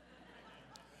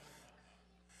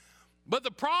 But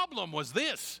the problem was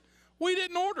this. We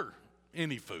didn't order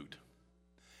any food.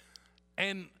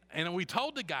 And we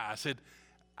told the guy, I said,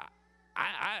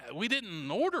 we didn't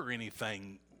order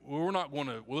anything. We're not going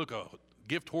to look a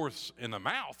gift horse in the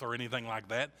mouth or anything like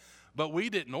that. But we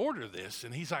didn't order this.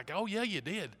 And he's like, oh, yeah, you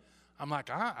did. I'm like,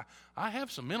 I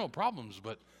have some mental problems,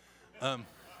 but I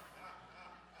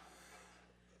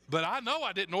know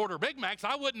I didn't order Big Macs.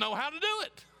 I wouldn't know how to do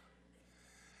it.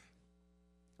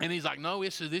 And he's like, no,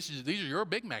 these are your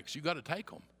Big Macs. You got to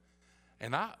take them.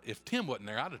 And if Tim wasn't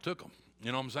there, I'd have took them.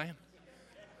 You know what I'm saying?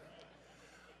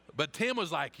 But Tim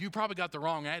was like, you probably got the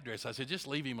wrong address. I said, just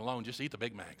leave him alone. Just eat the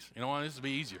Big Macs. You know what? This will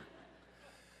be easier.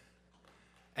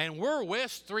 And we're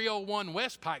west 301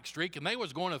 West Pike Street, and they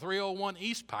was going to 301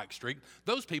 East Pike Street.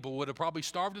 Those people would have probably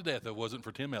starved to death if it wasn't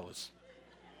for Tim Ellis.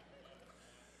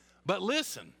 But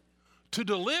listen, to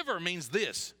deliver means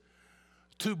this: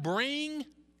 to bring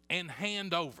and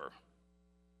hand over.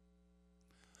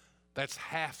 That's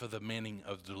half of the meaning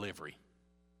of delivery.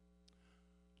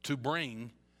 To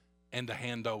bring and to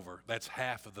hand over. That's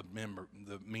half of the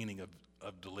meaning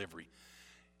of delivery.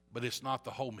 But it's not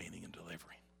the whole meaning of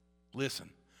delivery. Listen,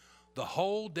 the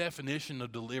whole definition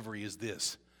of delivery is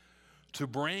this: to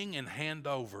bring and hand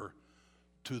over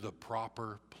to the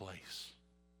proper place.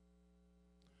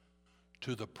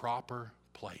 To the proper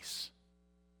place.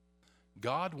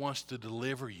 God wants to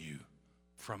deliver you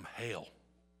from hell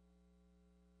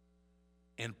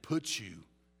and put you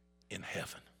in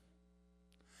heaven.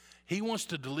 He wants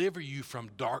to deliver you from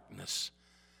darkness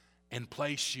and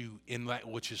place you in that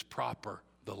which is proper,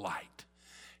 the light.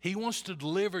 He wants to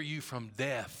deliver you from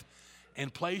death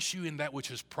and place you in that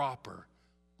which is proper,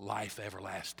 life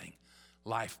everlasting,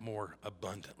 life more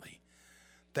abundantly.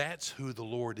 That's who the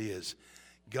Lord is.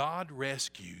 God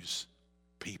rescues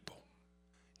people.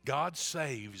 God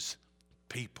saves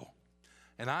people.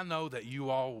 And I know that you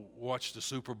all watched the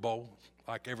Super Bowl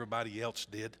like everybody else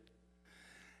did.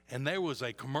 And there was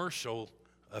a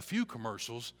few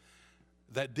commercials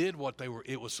that did what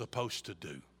it was supposed to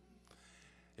do.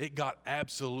 It got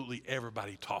absolutely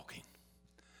everybody talking.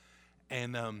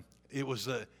 And it was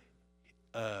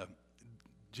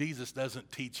Jesus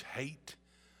doesn't teach hate,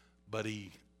 but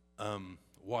he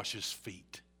washes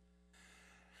feet.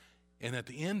 And at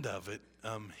the end of it,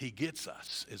 he gets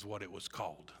us, is what it was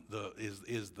called.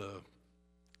 Is the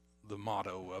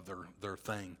motto of their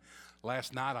thing.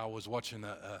 Last night I was watching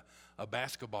a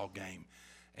basketball game,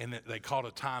 and they called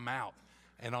a timeout.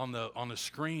 And on the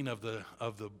screen of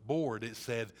the board it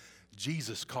said,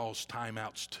 Jesus calls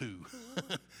timeouts too.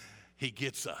 He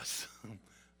gets us.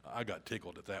 I got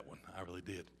tickled at that one. I really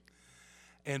did.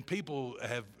 And people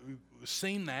have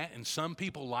seen that, and some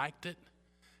people liked it,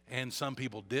 and some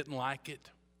people didn't like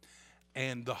it.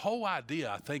 And the whole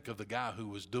idea, I think, of the guy who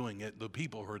was doing it, the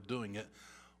people who are doing it,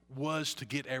 was to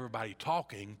get everybody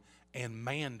talking, and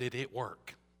man, did it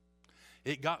work.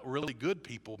 It got really good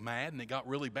people mad, and it got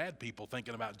really bad people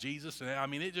thinking about Jesus. And I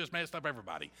mean, it just messed up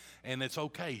everybody. And it's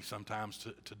okay sometimes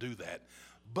to do that.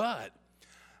 But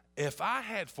if I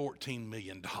had $14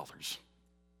 million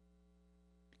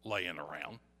laying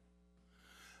around,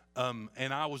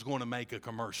 and I was going to make a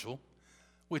commercial,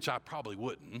 which I probably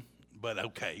wouldn't, but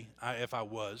okay, if I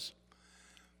was,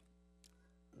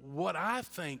 what I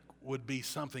think would be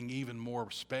something even more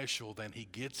special than he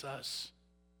gets us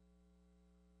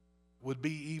would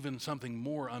be even something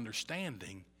more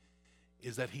understanding,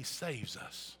 is that he saves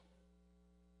us.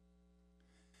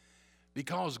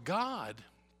 Because God,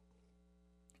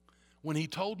 when he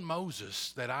told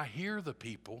Moses that I hear the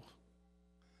people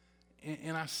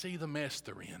and I see the mess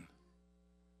they're in,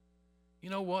 you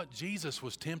know what? Jesus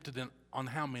was tempted on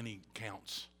how many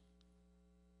counts?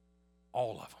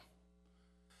 All of them.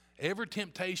 Every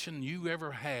temptation you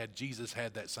ever had, Jesus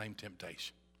had that same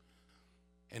temptation.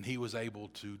 And he was able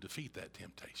to defeat that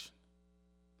temptation.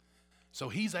 So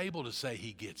he's able to say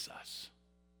he gets us.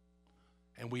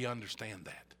 And we understand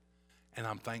that. And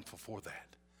I'm thankful for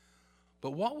that.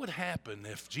 But what would happen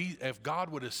if God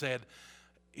would have said,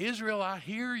 Israel, I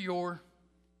hear your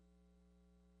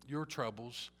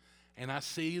troubles, and I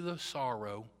see the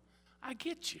sorrow, I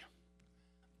get you.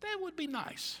 That would be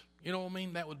nice. You know what I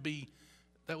mean? That would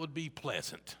be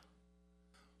pleasant.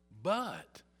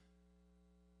 But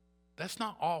that's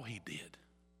not all he did.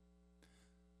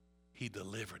 He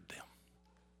delivered them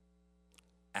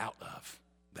out of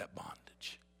that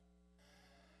bondage.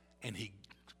 And he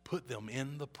put them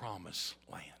in the promised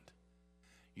land.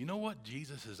 You know what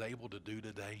Jesus is able to do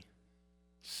today?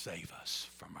 Save us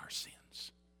from our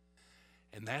sins.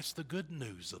 And that's the good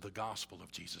news of the gospel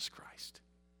of Jesus Christ.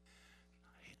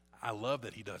 I love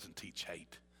that he doesn't teach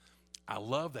hate. I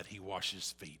love that he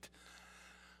washes feet.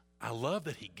 I love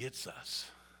that he gets us.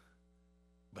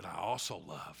 But I also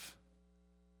love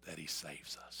that he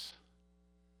saves us.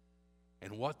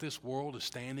 And what this world is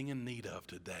standing in need of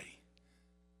today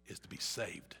is to be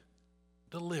saved,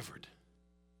 delivered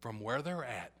from where they're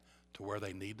at to where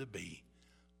they need to be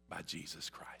by Jesus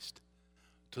Christ.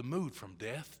 To move from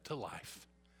death to life.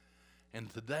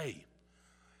 And today,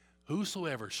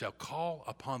 whosoever shall call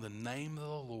upon the name of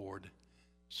the Lord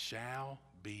shall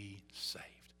be saved.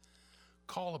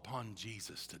 Call upon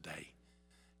Jesus today,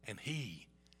 and he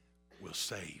will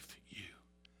save you.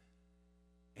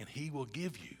 And he will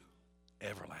give you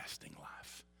everlasting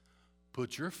life.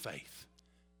 Put your faith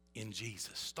in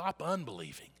Jesus. Stop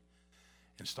unbelieving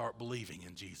and start believing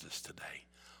in Jesus today.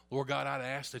 Lord God, I'd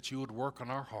ask that you would work on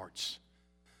our hearts.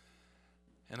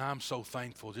 And I'm so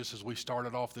thankful, just as we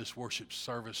started off this worship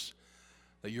service,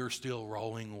 that you're still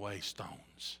rolling away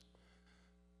stones.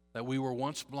 That we were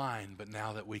once blind, but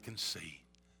now that we can see.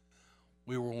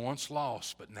 We were once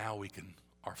lost, but now we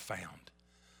are found.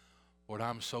 Lord,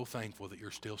 I'm so thankful that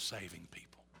you're still saving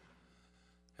people.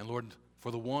 And Lord,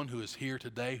 for the one who is here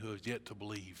today who has yet to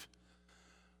believe,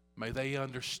 may they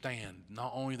understand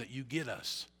not only that you get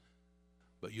us,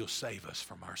 but you'll save us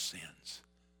from our sins.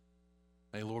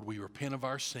 May, Lord, we repent of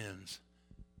our sins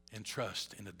and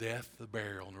trust in the death, the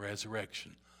burial, and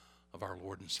resurrection of our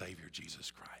Lord and Savior,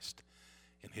 Jesus Christ.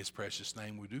 In his precious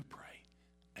name we do pray.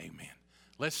 Amen.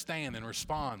 Let's stand and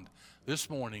respond this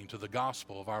morning to the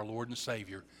gospel of our Lord and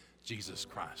Savior, Jesus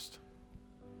Christ.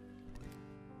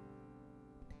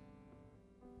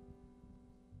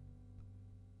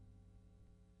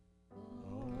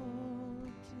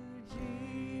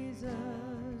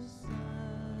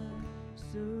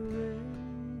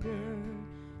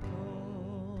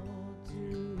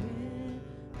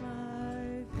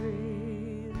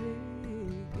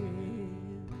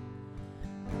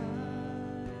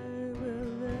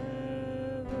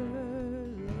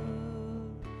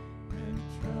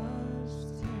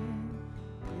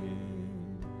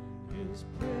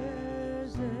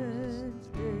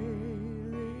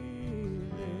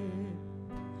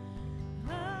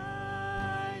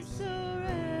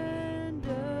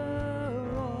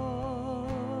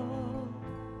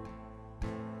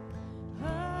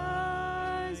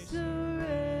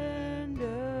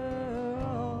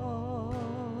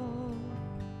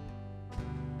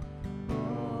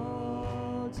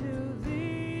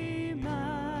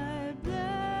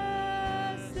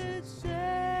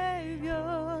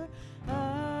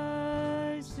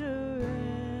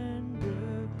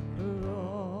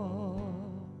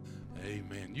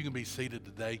 Be seated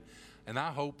today, and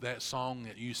I hope that song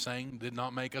that you sang did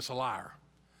not make us a liar,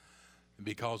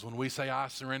 because when we say I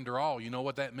surrender all, you know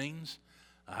what that means?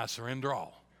 I surrender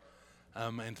all.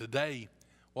 And today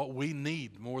what we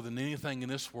need more than anything in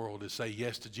this world is say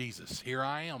yes to Jesus. Here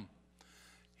I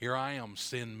am,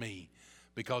 send me,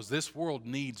 because this world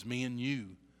needs me and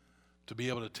you to be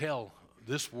able to tell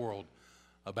this world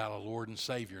about our Lord and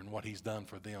Savior and what he's done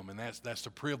for them. And that's the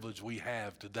privilege we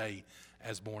have today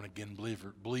as born-again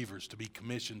believers, to be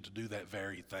commissioned to do that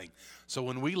very thing. So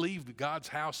when we leave God's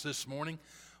house this morning,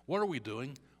 what are we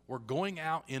doing? We're going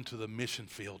out into the mission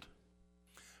field,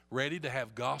 ready to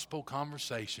have gospel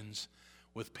conversations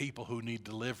with people who need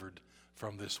delivered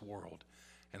from this world.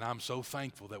 And I'm so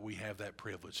thankful that we have that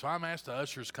privilege. So I'm asked the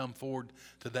ushers come forward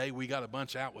today. We got a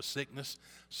bunch out with sickness.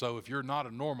 So if you're not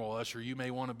a normal usher, you may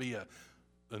want to be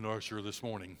an usher this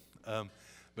morning,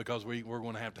 because we're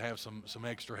going to have some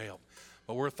extra help.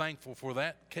 But we're thankful for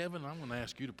that. Kevin, I'm going to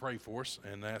ask you to pray for us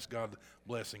and ask God's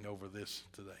blessing over this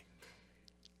today.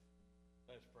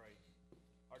 Let's pray.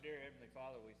 Our dear Heavenly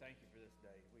Father, we thank you for this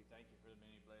day. We thank you for the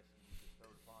many blessings you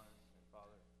bestowed upon us. And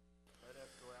Father, let us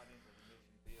go out into the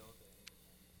mission field and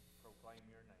proclaim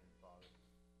your name, Father.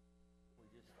 We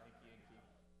just thank you and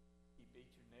keep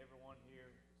each and every one here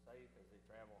safe as they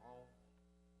travel home.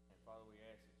 And Father, we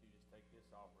ask that you just take this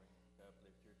offering to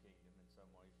uplift your kingdom in some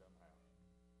way, somehow.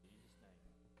 In Jesus' name,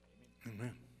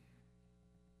 amen. Amen.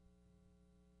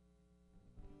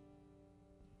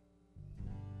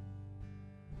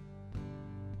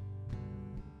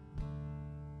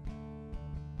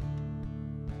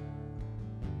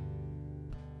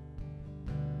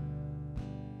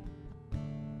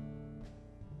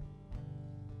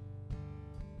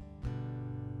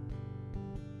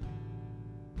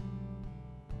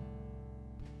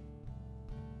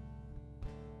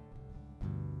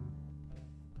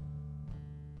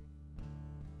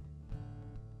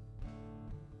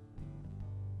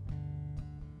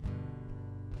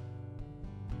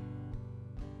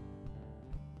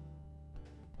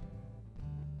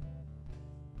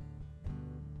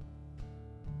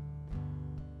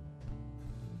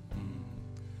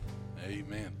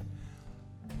 Amen.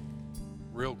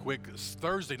 Real quick,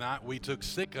 Thursday night we took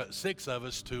six of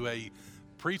us to a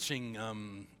preaching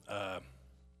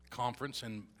conference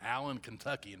in Allen,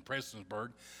 Kentucky, in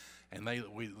Prestonsburg, and they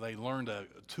learned a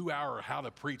 2-hour how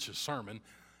to preach a sermon,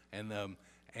 and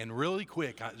really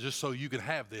quick, just so you could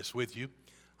have this with you,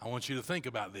 I want you to think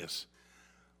about this.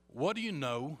 What do you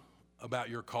know about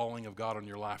your calling of God on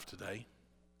your life today?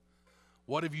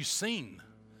 What have you seen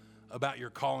about your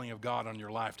calling of God on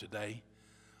your life today?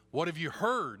 What have you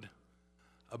heard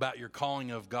about your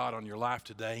calling of God on your life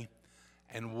today?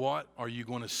 And what are you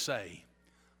going to say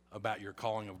about your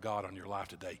calling of God on your life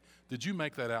today? Did you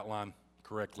make that outline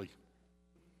correctly?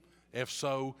 If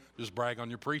so, just brag on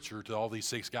your preacher to all these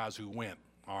 6 guys who went.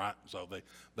 All right, so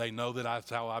they know that that's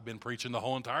how I've been preaching the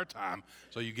whole entire time,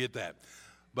 so you get that.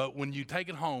 But when you take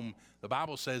it home, the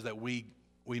Bible says that we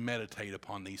meditate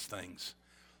upon these things.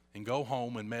 And go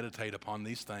home and meditate upon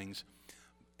these things.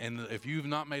 And if you've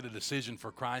not made a decision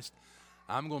for Christ,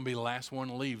 I'm going to be the last one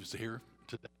that leaves here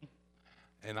today.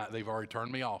 And they've already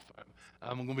turned me off.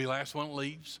 I'm going to be the last one that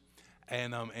leaves.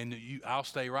 And I'll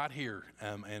stay right here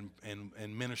and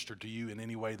minister to you in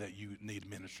any way that you need to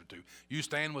minister to. You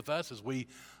stand with us as we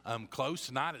close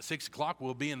tonight at 6 o'clock.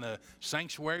 We'll be in the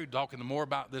sanctuary talking more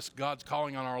about this God's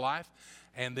calling on our life.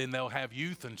 And then they'll have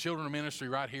youth and children ministry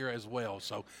right here as well.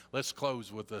 So let's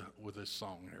close with this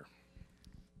song here.